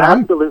 what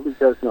absolutely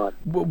does not.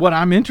 What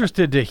I'm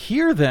interested to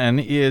hear then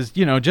is,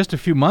 just a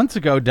few months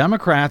ago,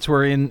 Democrats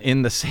were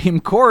in the same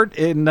court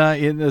in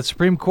the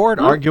Supreme Court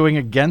arguing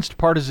against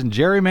partisan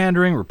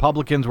gerrymandering.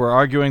 Republicans were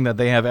arguing that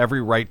they have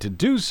every right to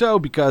do so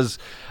because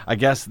I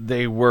guess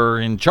they were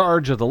in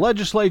charge of the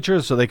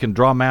legislature, so they can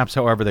draw maps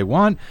however they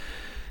want.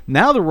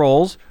 Now the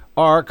roles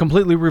are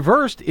completely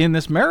reversed in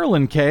this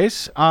Maryland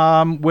case,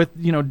 with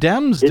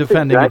Dems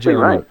defending exactly a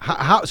gerrymander.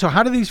 Right.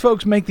 How do these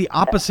folks make the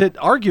opposite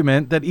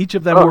argument that each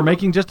of them were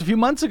making just a few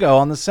months ago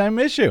on the same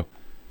issue?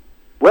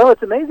 Well,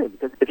 it's amazing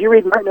because if you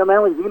read Martin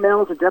O'Malley's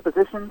emails and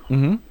depositions,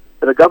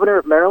 the governor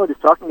of Maryland is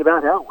talking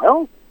about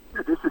how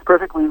this is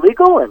perfectly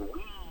legal and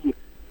we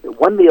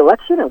won the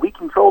election and we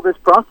control this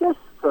process,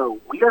 so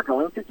we are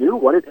going to do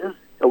what it is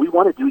that we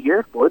want to do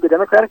here for the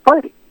Democratic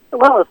Party.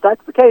 Well, if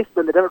that's the case,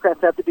 then the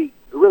Democrats have to be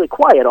really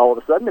quiet all of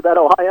a sudden about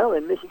Ohio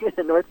and Michigan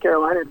and North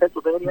Carolina and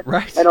Pennsylvania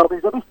and all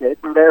these other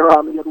states where they're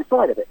on the other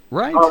side of it.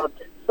 Right.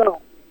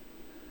 So,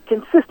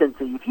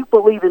 consistency. If you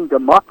believe in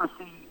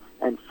democracy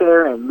and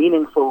fair and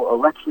meaningful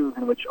elections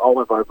in which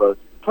all of our votes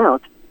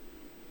count,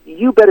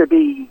 you better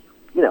be,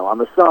 on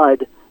the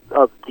side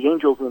of the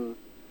angels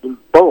in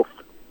both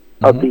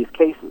of these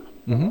cases.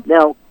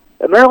 Now,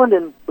 Maryland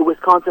and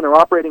Wisconsin are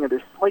operating under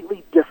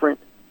slightly different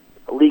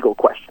legal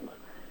questions.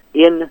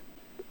 In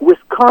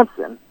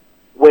Wisconsin,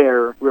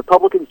 where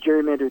Republicans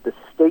gerrymandered the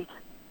state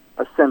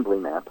assembly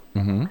map,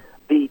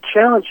 the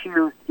challenge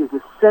here is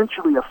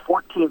essentially a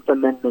 14th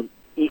Amendment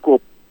equal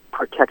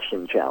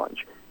protection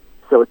challenge.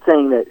 So it's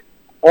saying that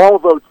all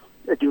votes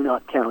do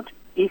not count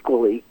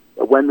equally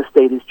when the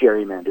state is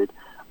gerrymandered,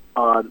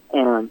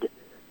 and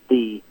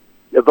the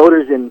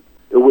voters in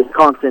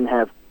Wisconsin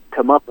have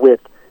come up with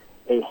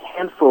a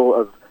handful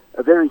of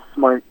very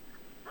smart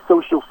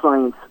social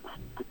science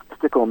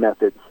statistical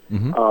methods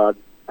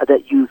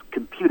that use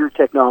computer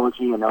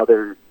technology and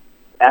other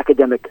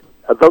academic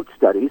vote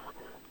studies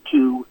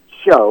to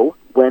show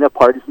when a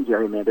partisan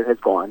gerrymander has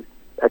gone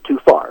too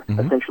far.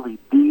 Essentially,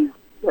 these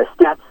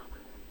stats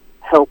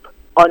help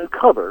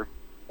uncover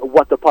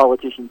what the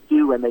politicians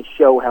do, and they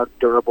show how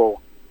durable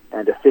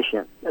and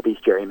efficient these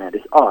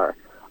gerrymanders are.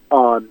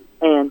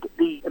 And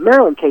the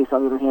Maryland case,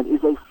 on the other hand,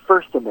 is a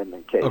First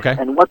Amendment case. Okay.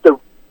 And what the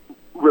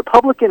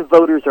Republican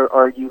voters are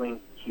arguing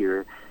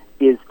here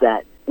is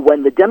that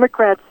when the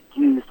Democrats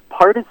used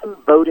partisan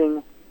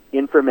voting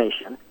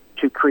information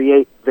to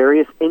create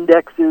various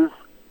indexes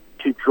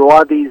to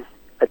draw these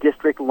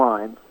district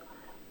lines,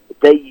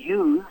 they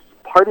used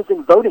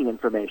partisan voting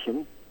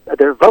information,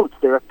 their votes,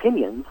 their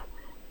opinions,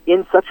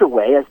 in such a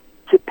way as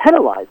to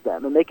penalize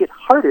them and make it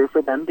harder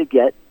for them to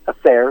get a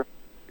fair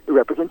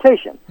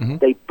representation. Mm-hmm.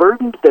 They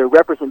burdened their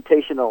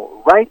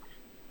representational rights.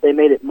 They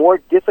made it more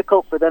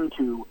difficult for them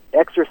to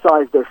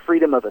exercise their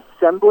freedom of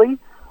assembly,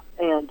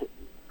 and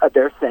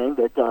they're saying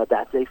that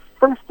that's a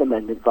First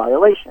Amendment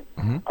violation.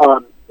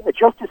 Mm-hmm.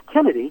 Justice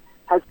Kennedy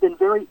has been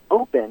very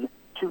open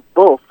to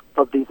both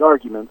of these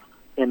arguments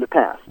in the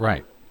past.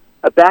 Right.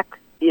 Back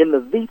in the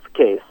Veith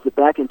case,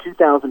 back in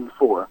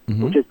 2004,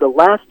 Mm-hmm. which is the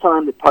last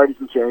time that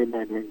partisan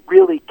gerrymandering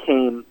really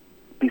came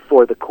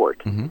before the court,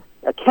 Mm-hmm.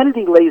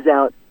 Kennedy lays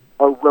out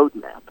a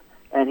roadmap,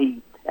 and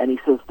he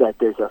says that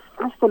there's a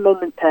First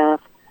Amendment path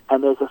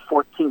and there's a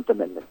 14th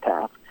Amendment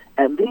path,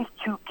 and these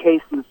two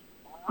cases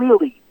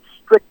really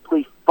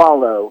strictly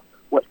follow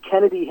what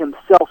Kennedy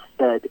himself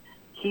said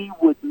he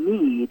would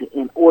need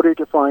in order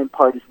to find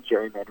partisan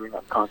gerrymandering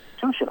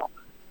unconstitutional.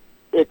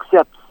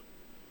 Except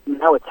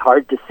now it's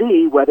hard to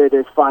see whether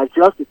there's 5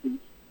 justices,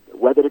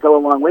 whether to go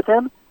along with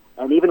him,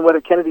 and even whether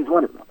Kennedy's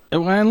one of them.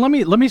 And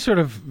let me sort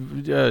of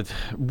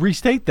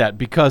restate that,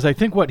 because I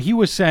think what he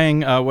was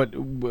saying,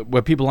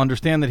 what people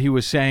understand that he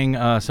was saying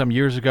some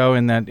years ago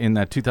in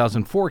that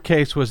 2004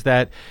 case, was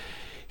that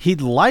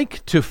he'd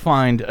like to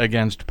find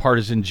against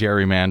partisan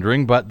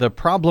gerrymandering, but the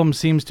problem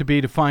seems to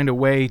be to find a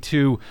way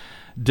to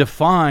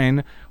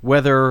define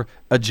whether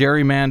a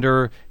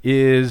gerrymander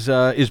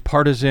is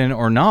partisan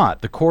or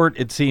not. The court,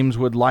 it seems,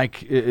 would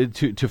like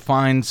to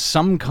find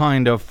some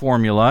kind of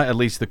formula. At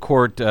least the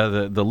court,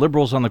 the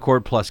liberals on the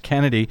court plus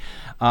Kennedy,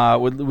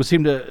 would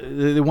seem to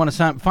they want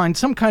to find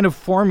some kind of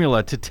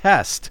formula to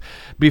test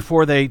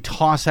before they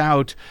toss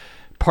out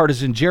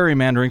partisan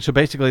gerrymandering, so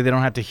basically they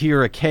don't have to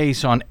hear a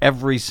case on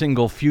every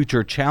single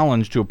future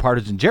challenge to a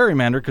partisan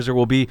gerrymander, because there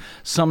will be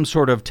some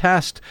sort of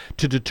test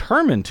to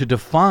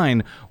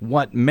define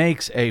what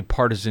makes a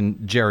partisan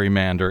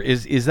gerrymander.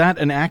 Is that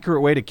an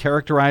accurate way to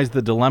characterize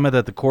the dilemma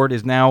that the court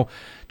is now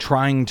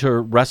trying to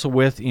wrestle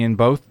with in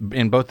both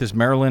this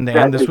Maryland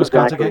and this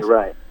Wisconsin case?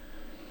 Right.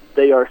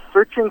 They are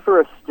searching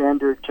for a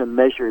standard to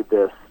measure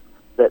this,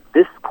 that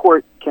this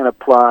court can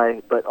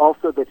apply, but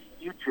also that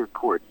future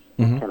courts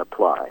Mm-hmm. can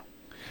apply.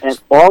 And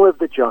all of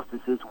the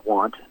justices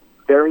want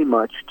very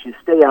much to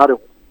stay out of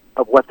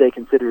what they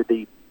consider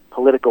the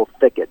political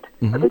thicket.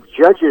 Mm-hmm. The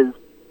judges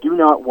do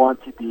not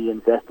want to be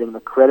investing the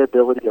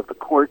credibility of the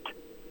court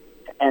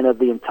and of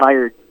the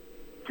entire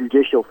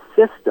judicial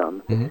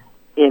system Mm-hmm.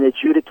 in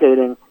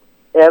adjudicating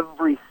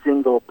every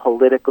single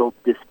political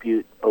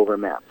dispute over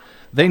maps.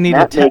 They need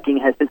Map-making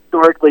has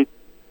historically...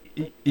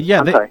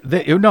 Yeah,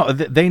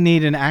 they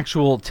need an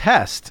actual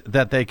test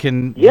that they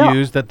can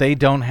use, that they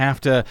don't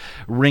have to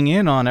ring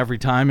in on every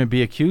time and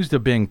be accused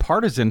of being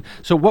partisan.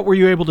 So what were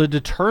you able to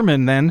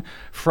determine then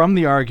from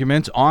the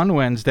arguments on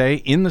Wednesday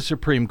in the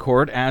Supreme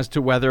Court as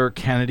to whether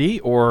Kennedy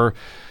or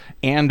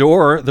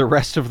the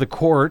rest of the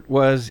court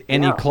was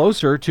any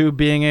closer to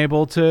being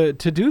able to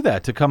do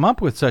that, to come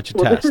up with such a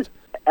test?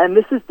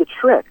 This is the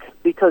trick,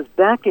 because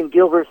back in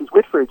Gill versus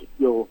Whitford,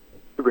 you'll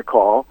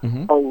recall,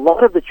 Mm-hmm. a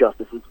lot of the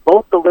justices,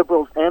 both the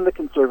liberals and the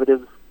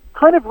conservatives,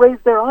 kind of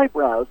raised their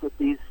eyebrows at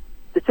these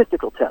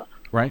statistical tests.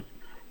 Right.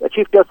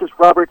 Chief Justice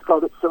Roberts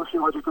called it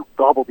sociological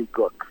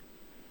gobbledygook.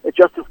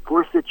 Justice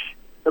Gorsuch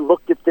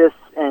looked at this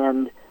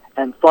and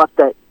thought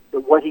that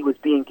what he was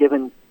being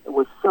given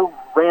was so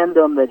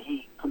random that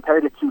he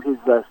compared it to his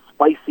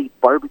spicy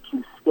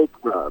barbecue steak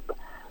rub.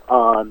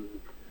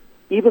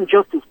 Even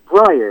Justice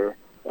Breyer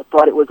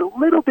thought it was a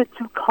little bit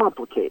too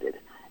complicated.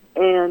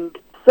 And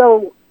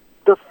so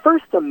the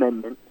First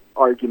Amendment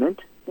argument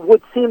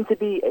would seem to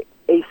be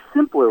a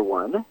simpler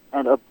one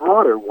and a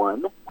broader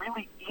one,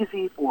 really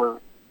easy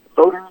for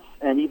voters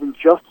and even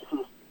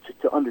justices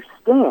to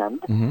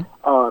understand. Mm-hmm.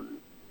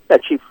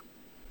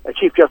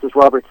 Chief Justice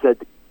Roberts said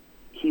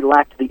he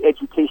lacked the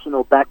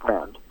educational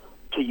background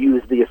to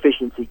use the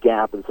efficiency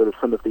gap and sort of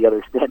some of the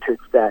other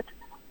standards that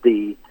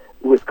the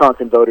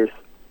Wisconsin voters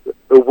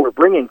were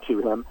bringing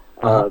to him.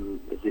 As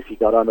if he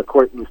got on the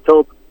court and was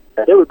told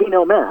that there would be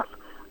no math.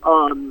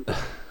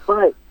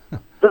 But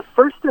the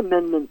First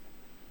Amendment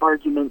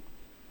argument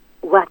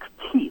lacks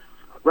teeth,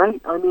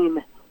 right? I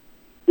mean,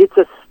 it's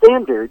a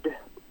standard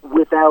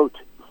without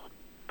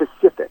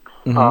specifics.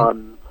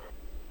 Mm-hmm.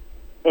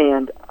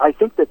 And I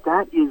think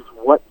that is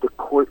what the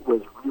court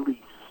was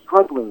really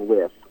struggling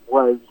with,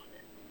 was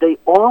they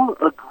all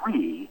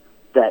agree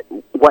that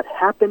what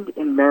happened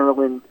in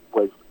Maryland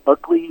was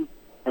ugly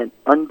and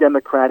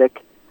undemocratic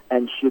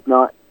and should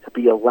not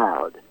be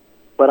allowed.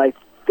 But I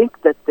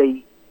think that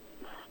they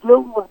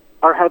still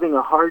are having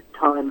a hard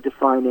time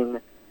defining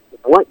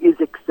what is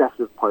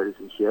excessive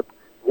partisanship,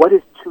 what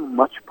is too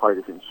much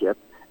partisanship,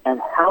 and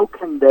how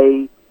can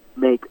they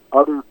make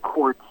other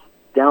courts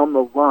down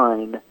the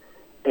line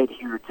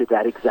adhere to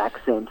that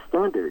exact same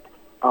standard.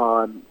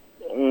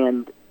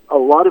 And a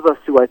lot of us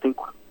who I think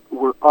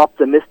were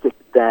optimistic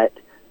that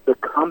the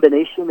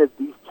combination of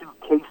these two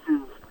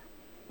cases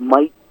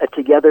might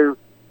together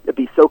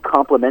be so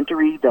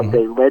complementary that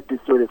they led to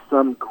sort of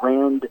some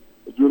grand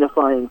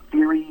unifying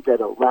theory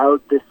that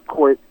allowed this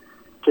court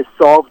to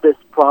solve this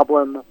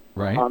problem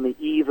on the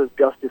eve of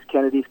Justice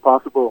Kennedy's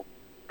possible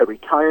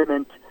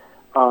retirement.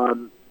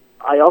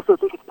 I also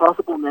think it's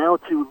possible now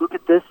to look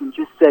at this and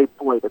just say,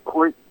 boy, the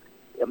court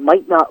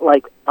might not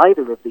like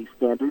either of these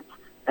standards,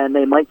 and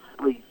they might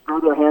simply throw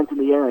their hands in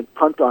the air and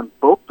punt on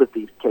both of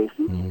these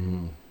cases.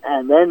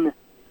 And then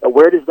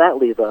where does that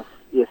leave us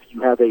if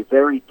you have a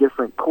very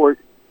different court,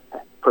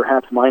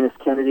 perhaps minus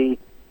Kennedy,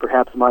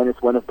 perhaps minus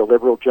one of the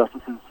liberal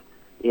justices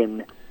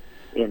in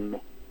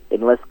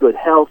less good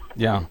health,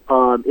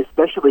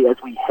 especially as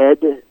we head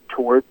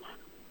towards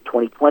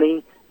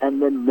 2020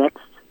 and then next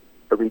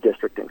a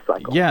redistricting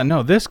cycle. Yeah,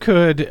 no, this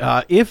could,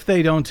 if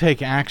they don't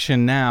take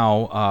action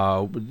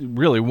now,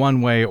 really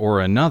one way or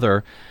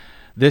another,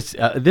 this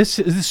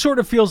sort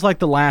of feels like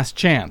the last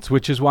chance,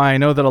 which is why I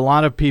know that a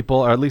lot of people,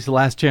 or at least the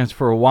last chance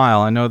for a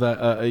while, I know that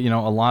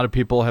a lot of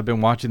people have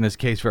been watching this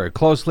case very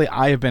closely.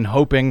 I have been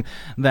hoping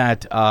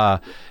that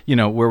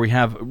where we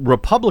have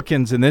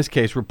Republicans in this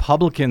case,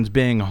 Republicans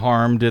being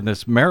harmed in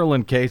this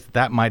Maryland case,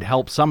 that might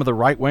help some of the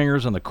right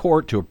wingers on the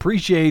court to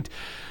appreciate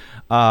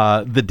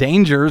the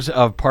dangers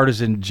of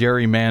partisan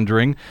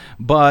gerrymandering.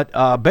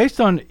 But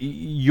based on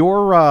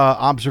your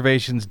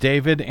observations,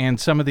 David, and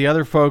some of the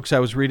other folks, I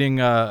was reading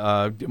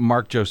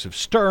Mark Joseph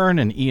Stern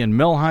and Ian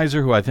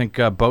Millhiser, who I think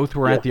both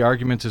were at the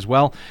arguments as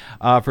well.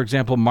 For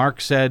example, Mark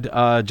said,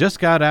 just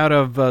got out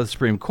of the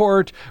Supreme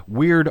Court,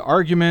 weird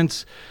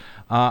arguments.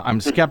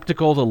 I'm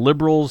skeptical the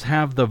liberals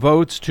have the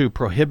votes to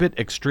prohibit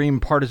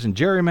extreme partisan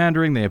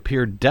gerrymandering. They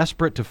appear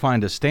desperate to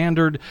find a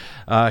standard.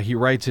 He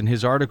writes in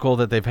his article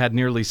that they've had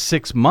nearly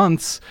 6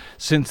 months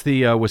since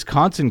the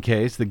Wisconsin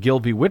case, the Gill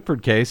v.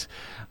 Whitford case,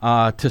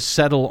 to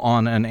settle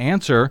on an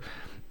answer.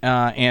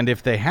 And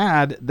if they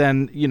had,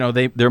 then,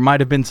 there might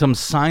have been some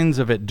signs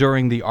of it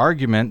during the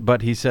argument.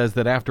 But he says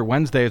that after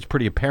Wednesday, it's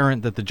pretty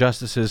apparent that the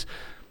justices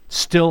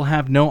still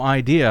have no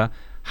idea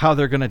how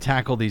they're going to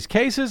tackle these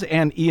cases.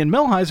 And Ian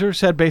Millhiser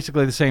said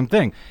basically the same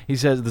thing. He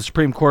says the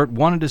Supreme Court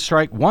wants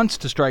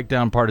to strike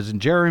down partisan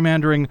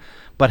gerrymandering,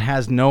 but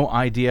has no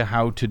idea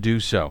how to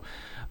do so.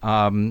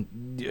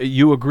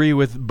 You agree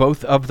with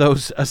both of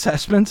those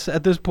assessments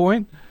at this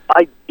point?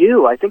 I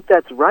do. I think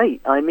that's right.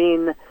 I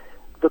mean,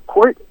 the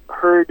court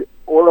heard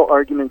oral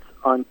arguments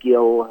on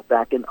Gill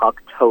back in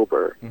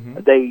October.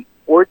 They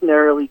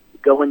ordinarily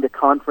go into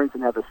conference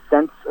and have a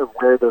sense of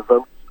where the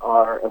votes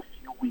are a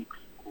few weeks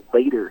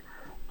later.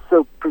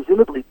 So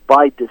presumably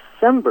by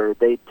December,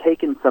 they'd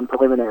taken some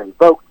preliminary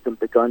votes and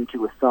begun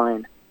to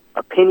assign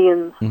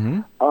opinions.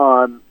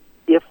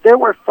 If there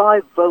were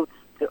 5 votes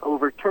to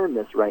overturn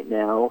this right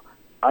now,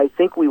 I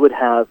think we would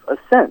have a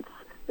sense.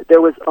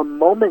 There was a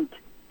moment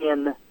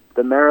in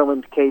the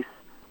Maryland case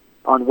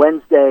on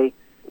Wednesday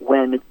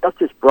when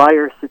Justice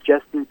Breyer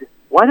suggested,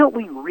 why don't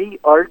we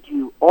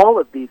re-argue all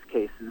of these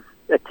cases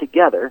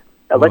together?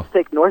 Let's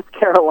take North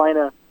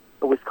Carolina,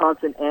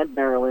 Wisconsin, and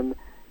Maryland,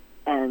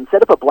 and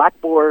set up a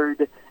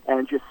blackboard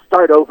and just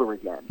start over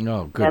again.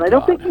 And I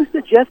don't think you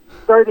suggest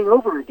starting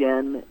over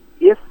again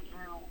if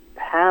you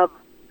have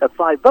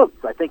 5 votes.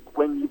 I think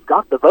when you've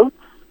got the votes,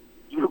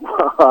 you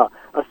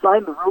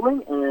assign the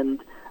ruling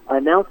and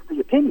announce the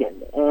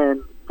opinion.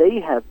 And they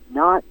have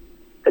not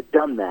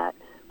done that,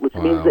 which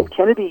means that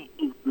Kennedy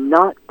is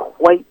not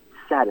quite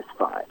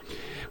satisfied.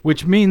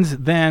 Which means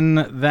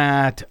then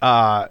that,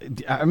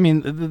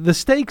 the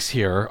stakes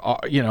here are,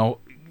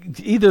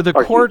 either the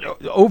court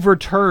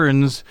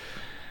overturns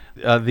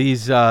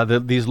these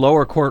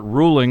lower court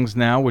rulings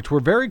now, which were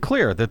very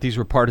clear that these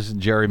were partisan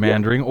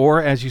gerrymandering,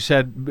 or, as you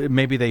said,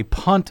 maybe they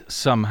punt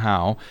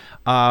somehow.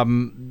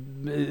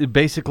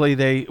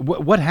 Basically,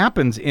 what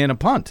happens in a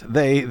punt?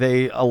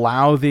 They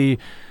allow the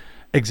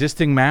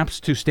existing maps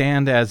to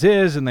stand as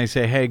is, and they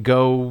say, hey,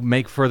 go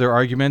make further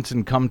arguments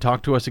and come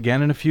talk to us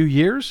again in a few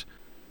years?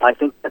 I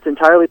think that's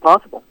entirely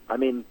possible. I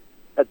mean,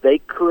 they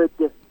could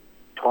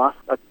toss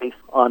a case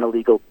on a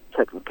legal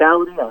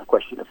technicality, on a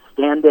question of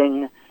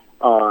standing.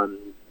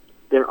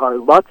 There are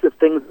lots of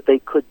things that they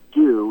could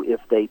do if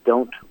they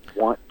don't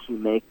want to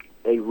make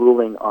a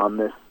ruling on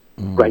this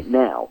right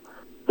now.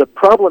 The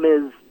problem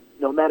is,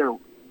 no matter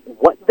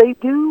what they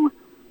do,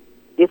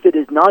 if it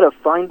is not a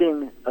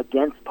finding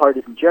against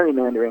partisan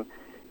gerrymandering,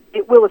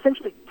 it will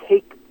essentially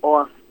take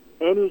off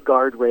any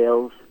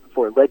guardrails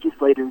for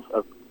legislators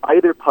of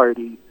either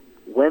party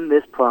when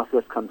this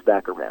process comes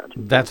back around.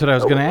 That's what I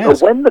was going to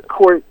ask. When the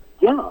court,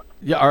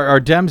 are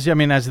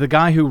Dems, as the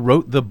guy who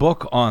wrote the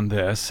book on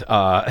this,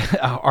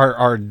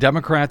 are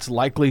Democrats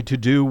likely to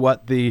do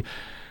what the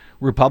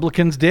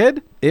Republicans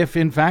did, if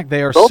in fact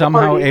they are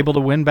somehow able to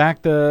win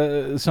back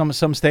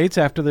some states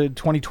after the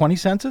 2020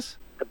 census?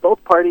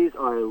 Both parties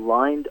are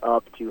lined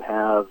up to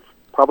have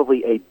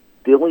probably $1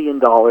 billion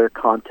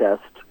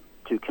contest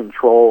to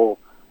control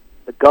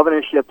the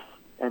governorships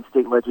and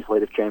state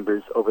legislative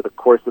chambers over the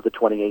course of the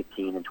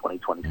 2018 and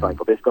 2020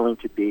 cycle. There's going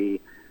to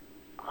be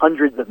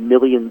hundreds of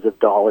millions of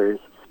dollars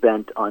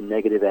spent on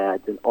negative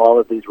ads in all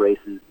of these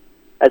races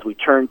as we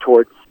turn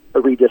towards a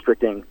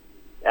redistricting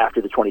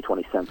after the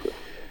 2020 census.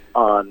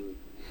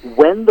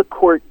 When the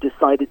court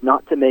decided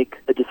not to make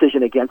a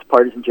decision against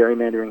partisan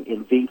gerrymandering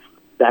in Veith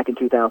back in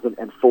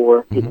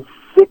 2004, it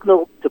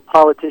signaled to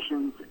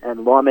politicians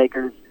and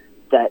lawmakers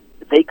that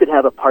they could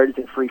have a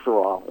partisan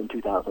free-for-all in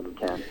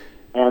 2010,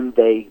 and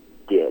they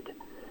did.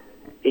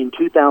 In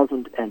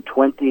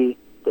 2020,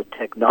 the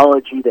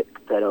technology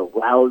that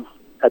allows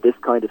this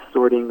kind of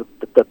sorting,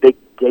 the big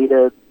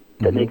data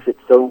that makes it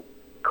so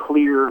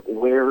clear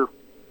where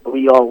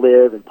we all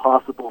live and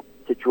possible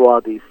to draw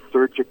these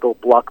surgical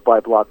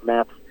block-by-block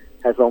maps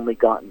has only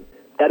gotten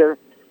better.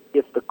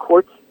 If the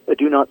courts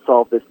do not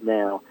solve this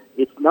now,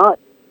 it's not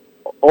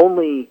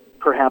only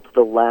perhaps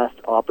the last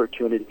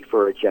opportunity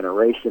for a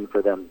generation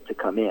for them to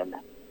come in,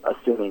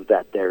 assuming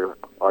that there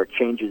are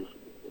changes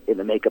in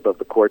the makeup of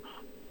the courts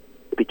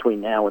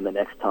between now and the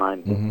next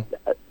time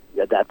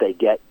that they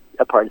get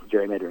a partisan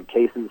gerrymandering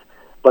cases,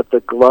 but the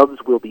gloves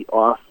will be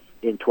off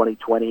in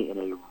 2020 in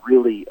a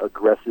really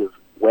aggressive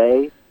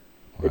way.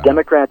 The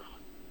Democrats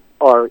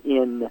are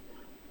in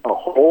a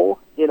hole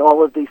in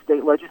all of these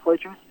state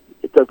legislatures.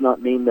 It does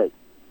not mean that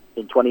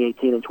in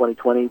 2018 and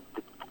 2020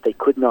 they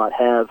could not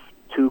have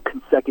two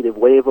consecutive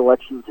wave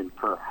elections and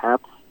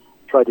perhaps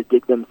try to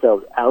dig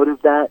themselves out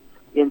of that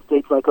in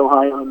states like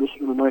Ohio,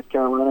 Michigan, and North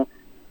Carolina,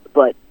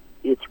 but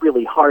it's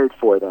really hard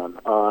for them.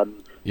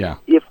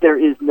 If there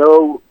is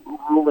no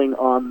ruling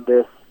on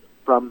this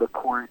from the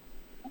court,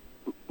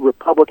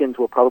 Republicans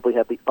will probably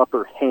have the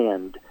upper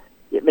hand.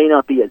 It may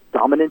not be as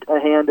dominant a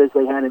hand as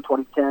they had in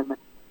 2010,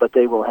 but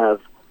they will have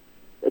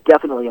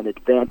definitely an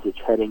advantage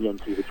heading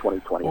into the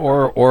 2020.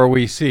 Or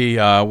we see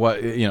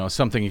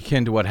something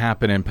akin to what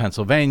happened in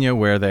Pennsylvania,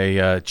 where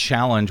they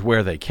challenge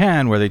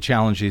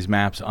these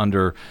maps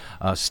under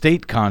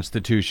state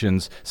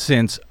constitutions,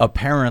 since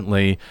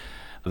apparently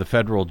the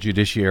federal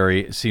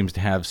judiciary seems to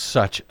have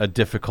such a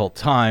difficult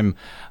time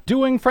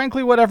doing,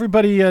 frankly, what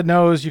everybody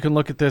knows. You can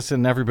look at this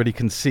and everybody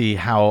can see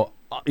how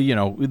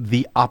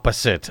the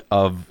opposite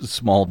of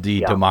small d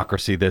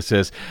democracy this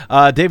is.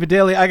 David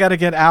Daley, I got to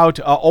get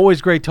out.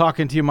 Always great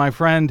talking to you, my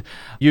friend.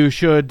 You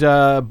should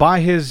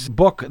buy his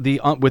book,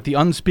 with the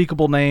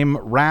unspeakable name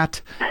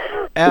Rat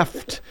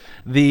Effed,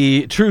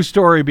 the true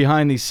story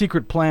behind the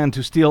secret plan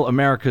to steal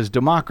America's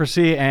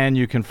democracy. And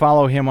you can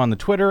follow him on the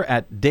Twitter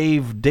at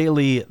Dave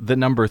Daley, the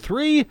number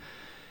 3.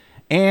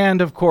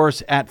 And, of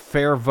course, at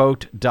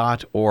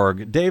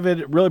fairvote.org.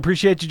 David, really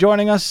appreciate you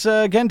joining us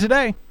again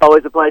today.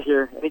 Always a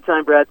pleasure.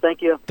 Anytime, Brad.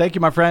 Thank you. Thank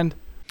you, my friend.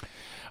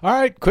 All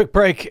right, quick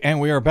break, and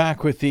we are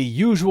back with the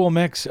usual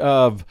mix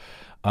of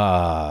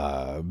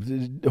horrible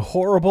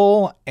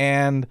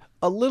and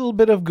a little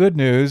bit of good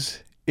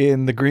news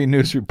in the Green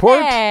News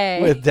Report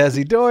with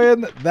Desi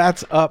Doyen.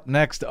 That's up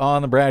next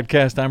on the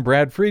BradCast. I'm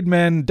Brad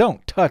Friedman.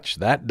 Don't touch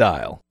that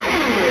dial.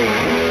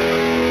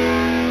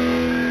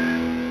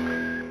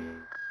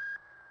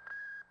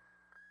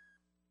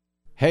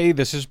 Hey,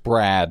 this is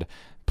Brad.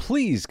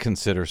 Please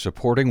consider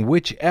supporting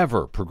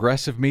whichever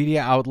progressive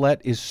media outlet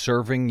is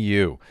serving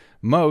you.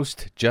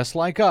 Most, just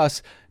like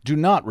us, do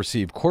not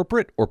receive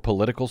corporate or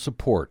political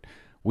support.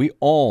 We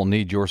all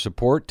need your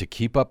support to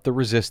keep up the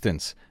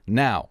resistance,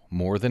 now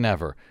more than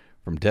ever.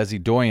 From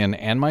Desi Doyen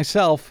and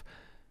myself,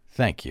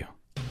 thank you.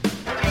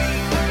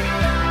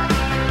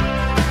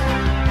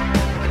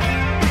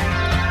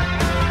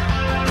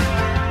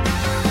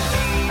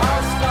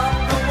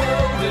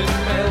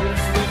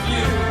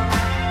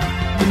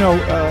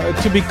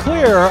 To be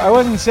clear, I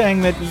wasn't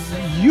saying that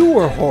you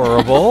were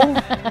horrible.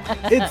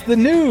 It's the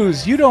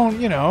news. You don't,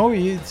 I know.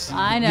 You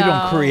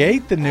don't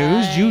create the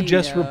news. You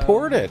just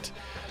report it.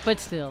 But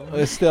still.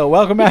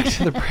 Welcome back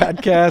to the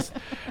BradCast.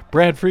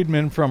 Brad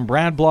Friedman from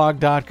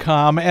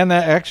bradblog.com. And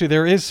actually,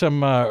 there is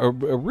some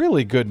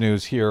really good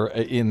news here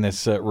in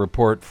this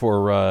report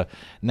for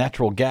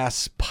natural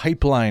gas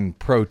pipeline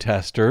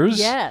protesters.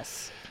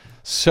 Yes.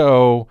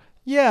 So,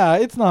 yeah,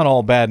 it's not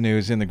all bad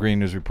news in the Green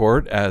News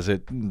Report, as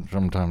it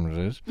sometimes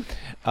is.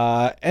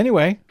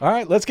 Anyway, all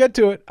right, let's get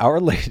to it. Our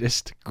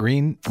latest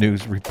Green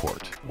News Report.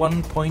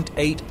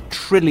 1.8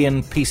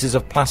 trillion pieces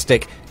of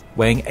plastic,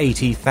 weighing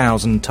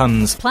 80,000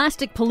 tons.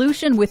 Plastic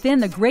pollution within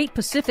the Great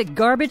Pacific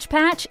Garbage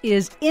Patch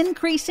is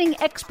increasing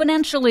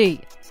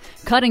exponentially.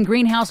 Cutting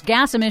greenhouse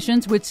gas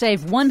emissions would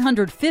save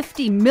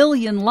 150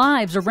 million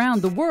lives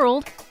around the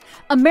world.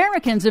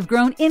 Americans have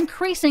grown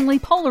increasingly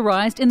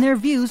polarized in their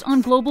views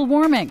on global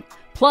warming.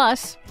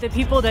 Plus, the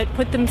people that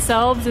put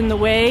themselves in the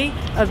way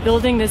of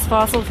building this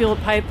fossil fuel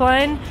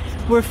pipeline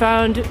were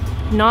found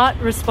not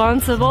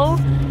responsible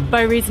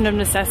by reason of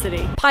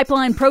necessity.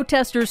 Pipeline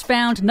protesters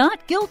found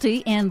not guilty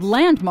in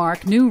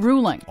landmark new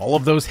ruling. All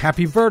of those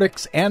happy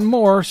verdicts and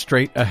more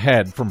straight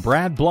ahead. From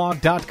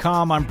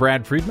BradBlog.com, I'm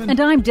Brad Friedman. And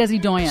I'm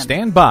Desi Doyen.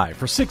 Stand by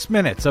for 6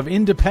 minutes of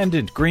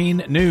independent green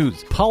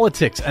news,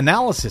 politics,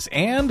 analysis,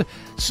 and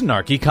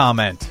snarky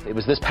comment. It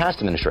was this past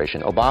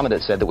administration, Obama,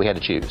 that said that we had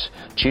to choose.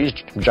 Choose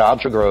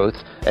jobs or growth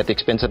at the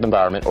expense of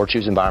environment, or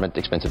choose environment at the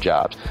expense of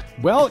jobs.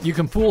 Well, you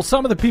can fool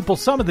some of the people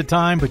some of the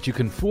time, but you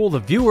can fool the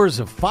viewers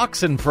of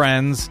Fox and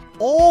Friends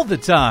all the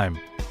time.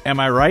 Am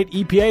I right,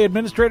 EPA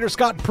Administrator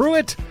Scott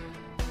Pruitt?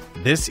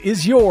 This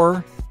is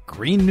your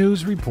Green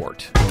News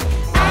Report.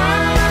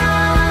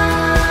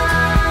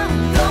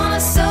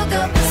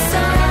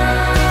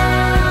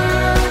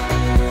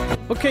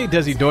 Okay,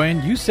 Desi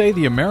Doyen, you say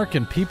the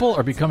American people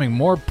are becoming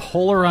more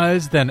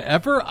polarized than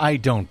ever? I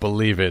don't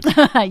believe it.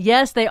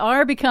 Yes, they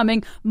are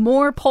becoming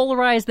more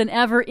polarized than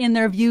ever in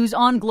their views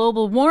on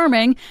global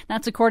warming.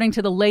 That's according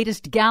to the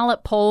latest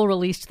Gallup poll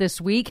released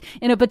this week,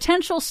 in a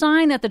potential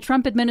sign that the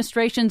Trump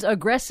administration's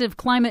aggressive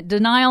climate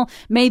denial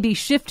may be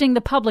shifting the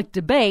public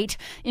debate.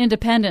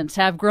 Independents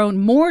have grown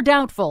more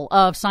doubtful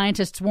of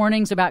scientists'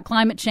 warnings about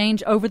climate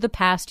change over the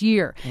past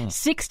year.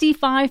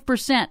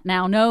 65%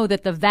 now know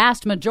that the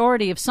vast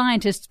majority of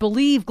scientists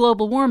believe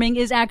global warming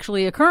is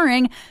actually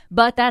occurring,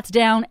 but that's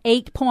down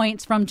 8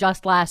 points from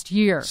just last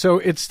year. So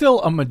it's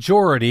still a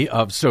majority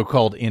of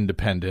so-called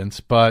independents,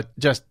 but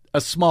just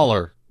a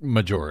smaller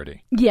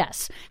majority.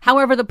 Yes.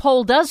 However, the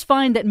poll does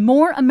find that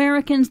more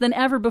Americans than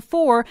ever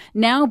before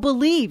now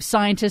believe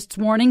scientists'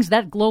 warnings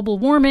that global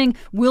warming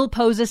will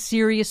pose a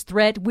serious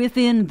threat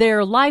within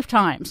their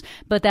lifetimes.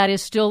 But that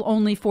is still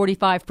only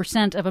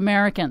 45% of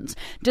Americans.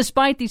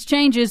 Despite these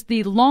changes,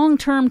 the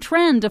long-term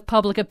trend of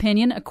public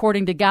opinion,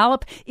 according to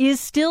Gallup, is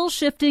still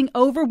shifting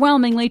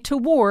overwhelmingly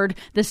toward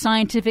the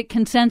scientific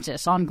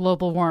consensus on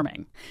global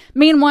warming.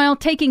 Meanwhile,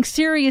 taking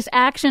serious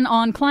action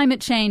on climate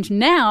change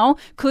now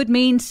could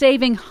mean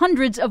saving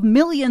hundreds of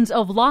millions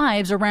of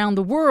lives around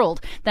the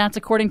world. That's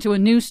according to a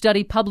new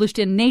study published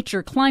in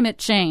Nature Climate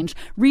Change.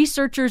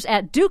 Researchers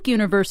at Duke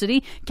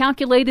University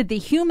calculated the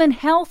human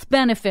health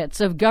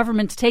benefits of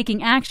governments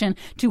taking action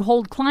to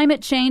hold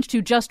climate change to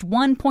just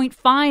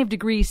 1.5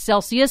 degrees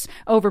Celsius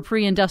over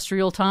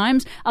pre-industrial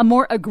times, a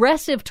more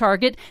aggressive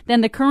target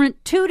than the current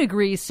 2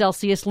 degrees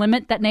Celsius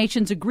limit that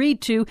nations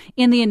agreed to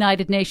in the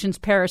United Nations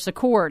Paris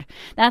Accord.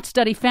 That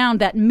study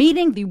found that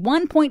meeting the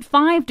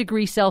 1.5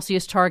 degrees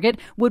Celsius target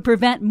would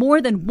prevent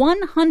more than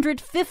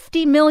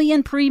 150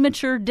 million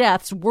premature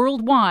deaths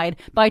worldwide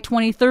by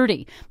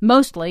 2030,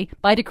 mostly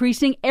by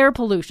decreasing air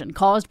pollution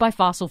caused by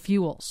fossil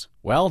fuels.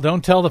 Well,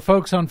 don't tell the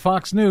folks on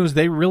Fox News.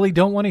 They really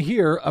don't want to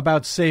hear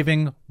about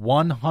saving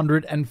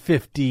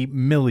 150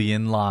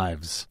 million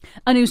lives.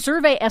 A new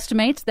survey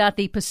estimates that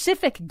the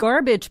Pacific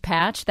garbage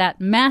patch, that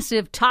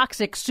massive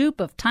toxic soup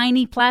of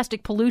tiny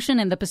plastic pollution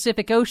in the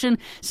Pacific Ocean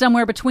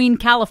somewhere between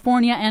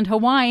California and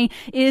Hawaii,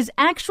 is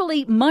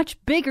actually much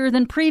bigger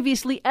than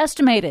previously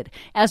estimated,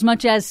 as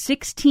much as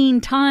 16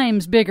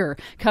 times bigger,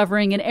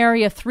 covering an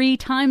area 3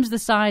 times the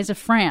size of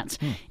France.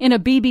 In a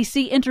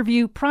BBC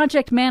interview,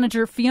 project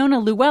manager Fiona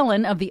Llewellyn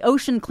of the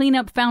Ocean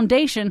Cleanup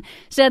Foundation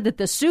said that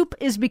the soup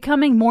is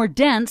becoming more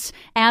dense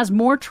as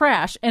more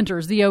trash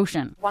enters the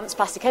ocean. Once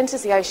plastic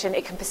enters the ocean,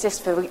 it can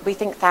persist for, we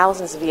think,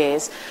 thousands of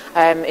years.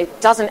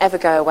 It doesn't ever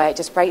go away. It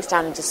just breaks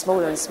down into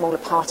smaller and smaller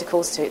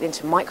particles,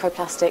 into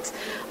microplastics.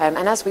 And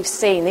as we've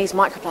seen, these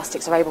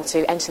microplastics are able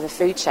to enter the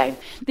food chain.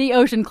 The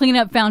Ocean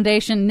Cleanup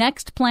Foundation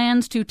next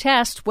plans to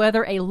test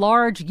whether a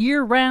large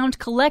year-round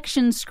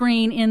collection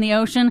screen in the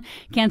ocean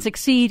can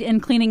succeed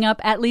in cleaning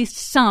up at least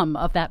some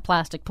of that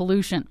plastic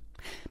pollution.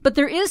 But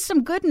there is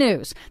some good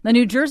news. The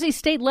New Jersey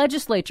state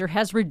legislature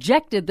has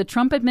rejected the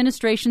Trump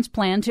administration's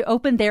plan to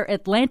open their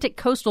Atlantic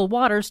coastal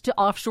waters to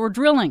offshore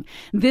drilling.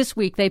 This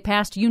week, they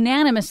passed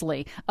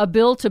unanimously a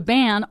bill to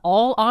ban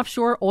all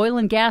offshore oil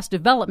and gas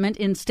development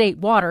in state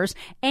waters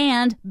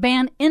and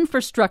ban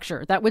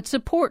infrastructure that would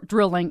support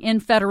drilling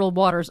in federal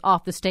waters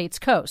off the state's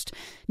coast.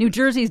 New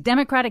Jersey's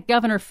Democratic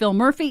Governor Phil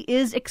Murphy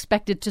is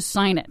expected to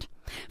sign it.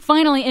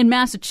 Finally, in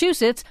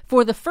Massachusetts,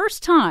 for the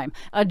first time,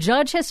 a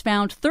judge has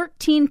found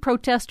 13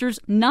 protesters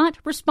not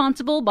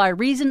responsible by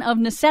reason of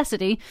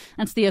necessity,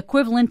 that's the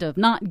equivalent of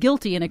not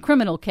guilty in a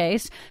criminal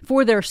case,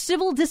 for their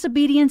civil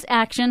disobedience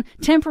action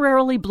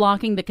temporarily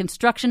blocking the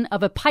construction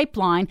of a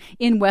pipeline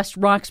in West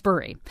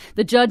Roxbury.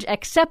 The judge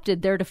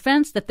accepted their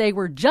defense that they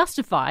were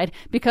justified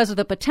because of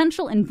the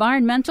potential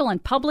environmental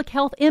and public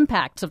health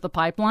impacts of the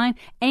pipeline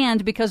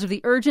and because of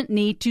the urgent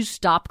need to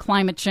stop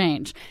climate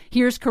change.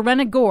 Here's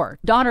Karenna Gore,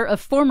 daughter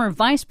of former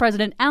Vice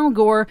President Al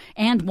Gore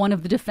and one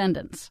of the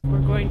defendants. We're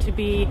going to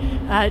be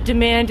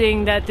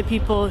demanding that the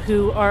people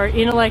who are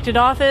in elected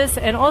office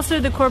and also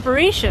the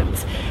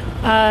corporations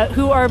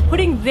who are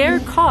putting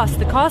their costs,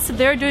 the cost of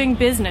their doing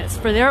business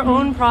for their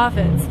own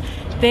profits,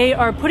 they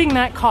are putting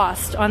that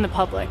cost on the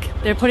public.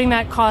 They're putting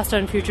that cost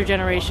on future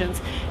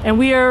generations. And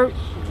we are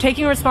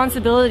taking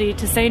responsibility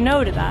to say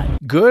no to that.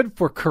 Good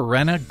for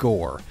Karenna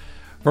Gore.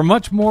 For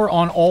much more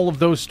on all of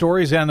those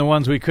stories and the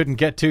ones we couldn't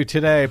get to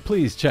today,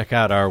 please check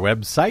out our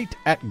website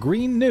at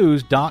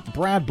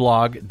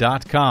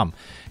greennews.bradblog.com.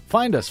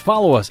 Find us,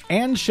 follow us,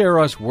 and share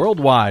us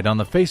worldwide on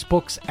the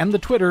Facebooks and the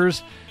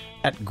Twitters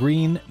at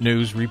Green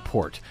News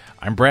Report.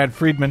 I'm Brad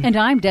Friedman. And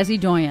I'm Desi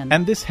Doyen.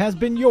 And this has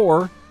been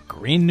your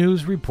Green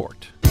News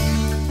Report.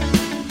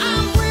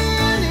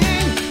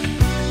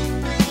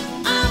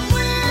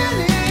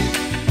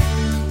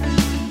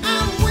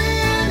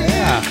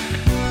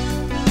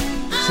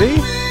 See?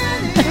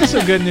 There's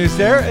some good news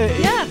there.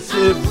 Yes.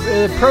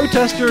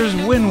 Protesters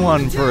win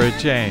one for a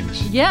change.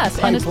 Yes,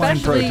 and Pipeline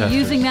especially protesters.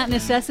 using that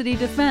necessity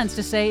defense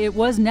to say it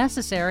was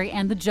necessary,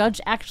 and the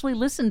judge actually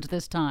listened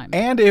this time.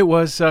 And it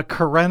was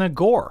Karenna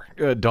Gore,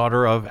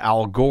 daughter of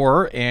Al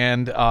Gore,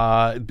 and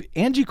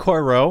Angie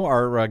Coiro,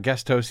 our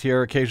guest host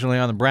here occasionally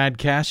on the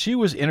BradCast. She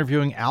was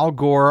interviewing Al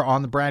Gore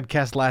on the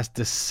BradCast last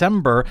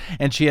December,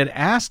 and she had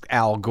asked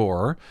Al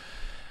Gore,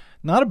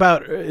 not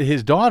about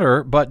his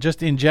daughter, but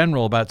just in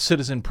general about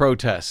citizen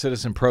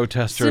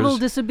protesters. Civil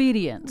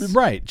disobedience.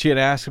 Right. She had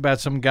asked about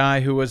some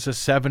guy who was a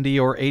 70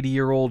 or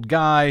 80-year-old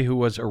guy who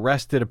was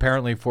arrested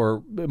apparently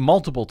for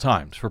multiple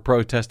times for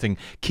protesting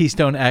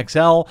Keystone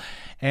XL.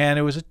 And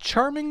it was a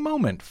charming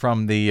moment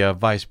from the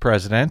vice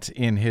president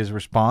in his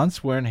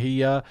response when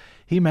he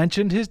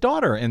mentioned his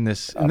daughter in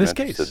this case. I'm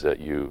interested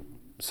that you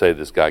say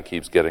this guy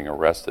keeps getting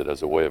arrested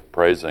as a way of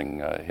praising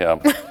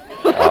him.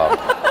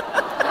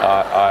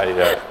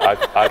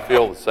 I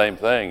feel the same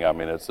thing. I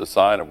mean, it's a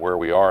sign of where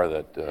we are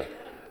that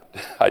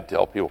I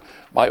tell people,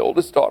 my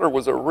oldest daughter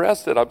was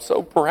arrested. I'm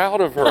so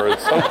proud of her.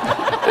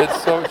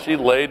 It's so she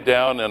laid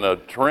down in a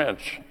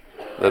trench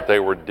that they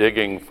were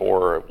digging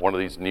for one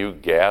of these new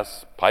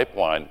gas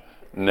pipeline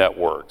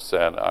networks.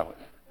 And I'm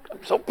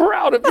so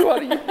proud of you. How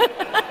do you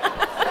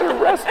get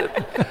arrested?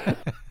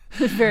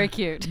 Very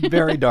cute.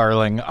 Very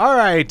darling. All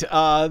right,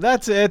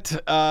 that's it.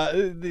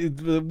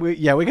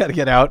 We got to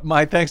get out.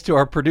 My thanks to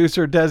our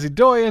producer, Desi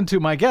Doyen, to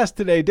my guest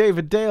today,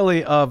 David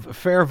Daley of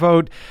Fair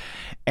Vote,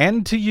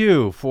 and to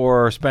you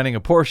for spending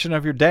a portion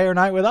of your day or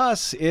night with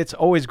us. It's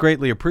always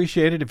greatly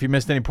appreciated. If you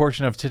missed any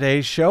portion of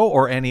today's show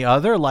or any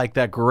other, like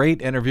that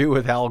great interview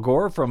with Al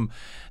Gore from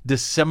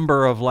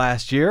December of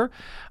last year,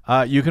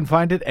 you can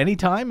find it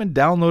anytime and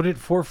download it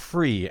for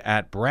free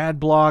at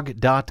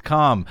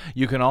bradblog.com.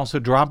 You can also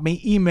drop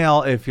me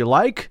email if you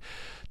like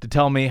to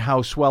tell me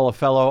how swell a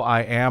fellow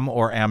I am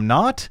or am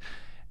not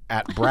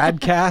at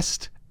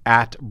BradCast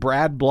at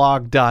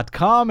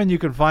bradblog.com. And you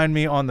can find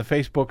me on the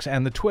Facebooks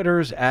and the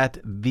Twitters at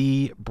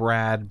the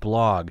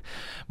BradBlog.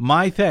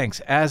 My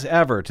thanks, as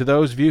ever, to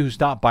those of you who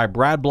stopped by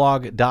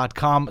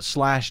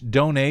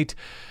bradblog.com/donate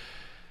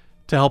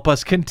to help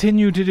us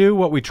continue to do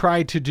what we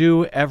try to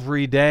do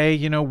every day.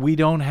 You know, we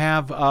don't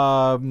have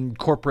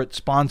corporate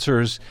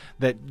sponsors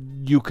that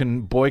you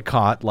can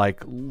boycott,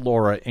 like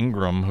Laura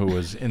Ingraham, who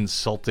was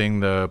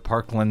insulting the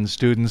Parkland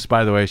students.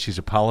 By the way, she's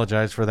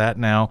apologized for that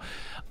now.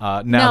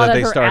 Now that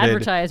they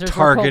started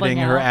targeting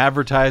her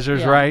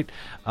advertisers, right?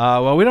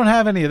 Well, we don't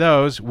have any of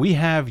those. We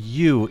have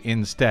you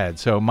instead.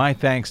 So my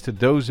thanks to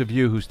those of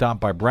you who stopped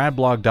by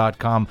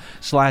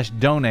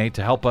bradblog.com/donate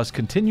to help us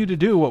continue to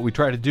do what we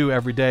try to do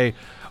every day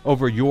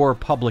over your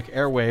public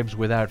airwaves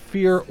without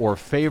fear or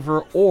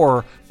favor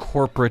or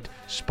corporate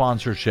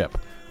sponsorship.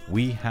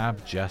 We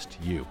have just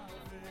you.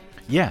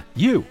 Yeah,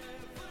 you.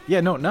 Yeah,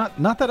 no,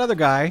 not that other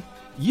guy.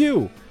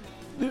 You.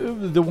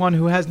 The one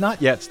who has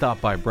not yet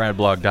stopped by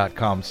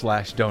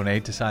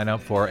bradblog.com/donate to sign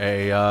up for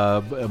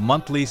a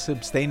monthly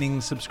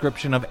sustaining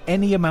subscription of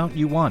any amount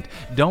you want.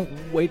 Don't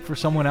wait for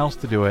someone else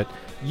to do it.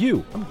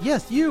 You.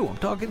 Yes, you. I'm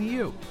talking to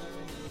you.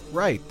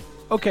 Right.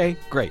 Okay,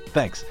 great.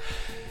 Thanks.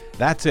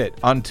 That's it.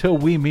 Until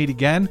we meet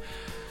again,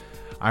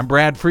 I'm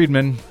Brad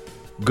Friedman.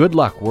 Good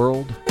luck,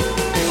 world.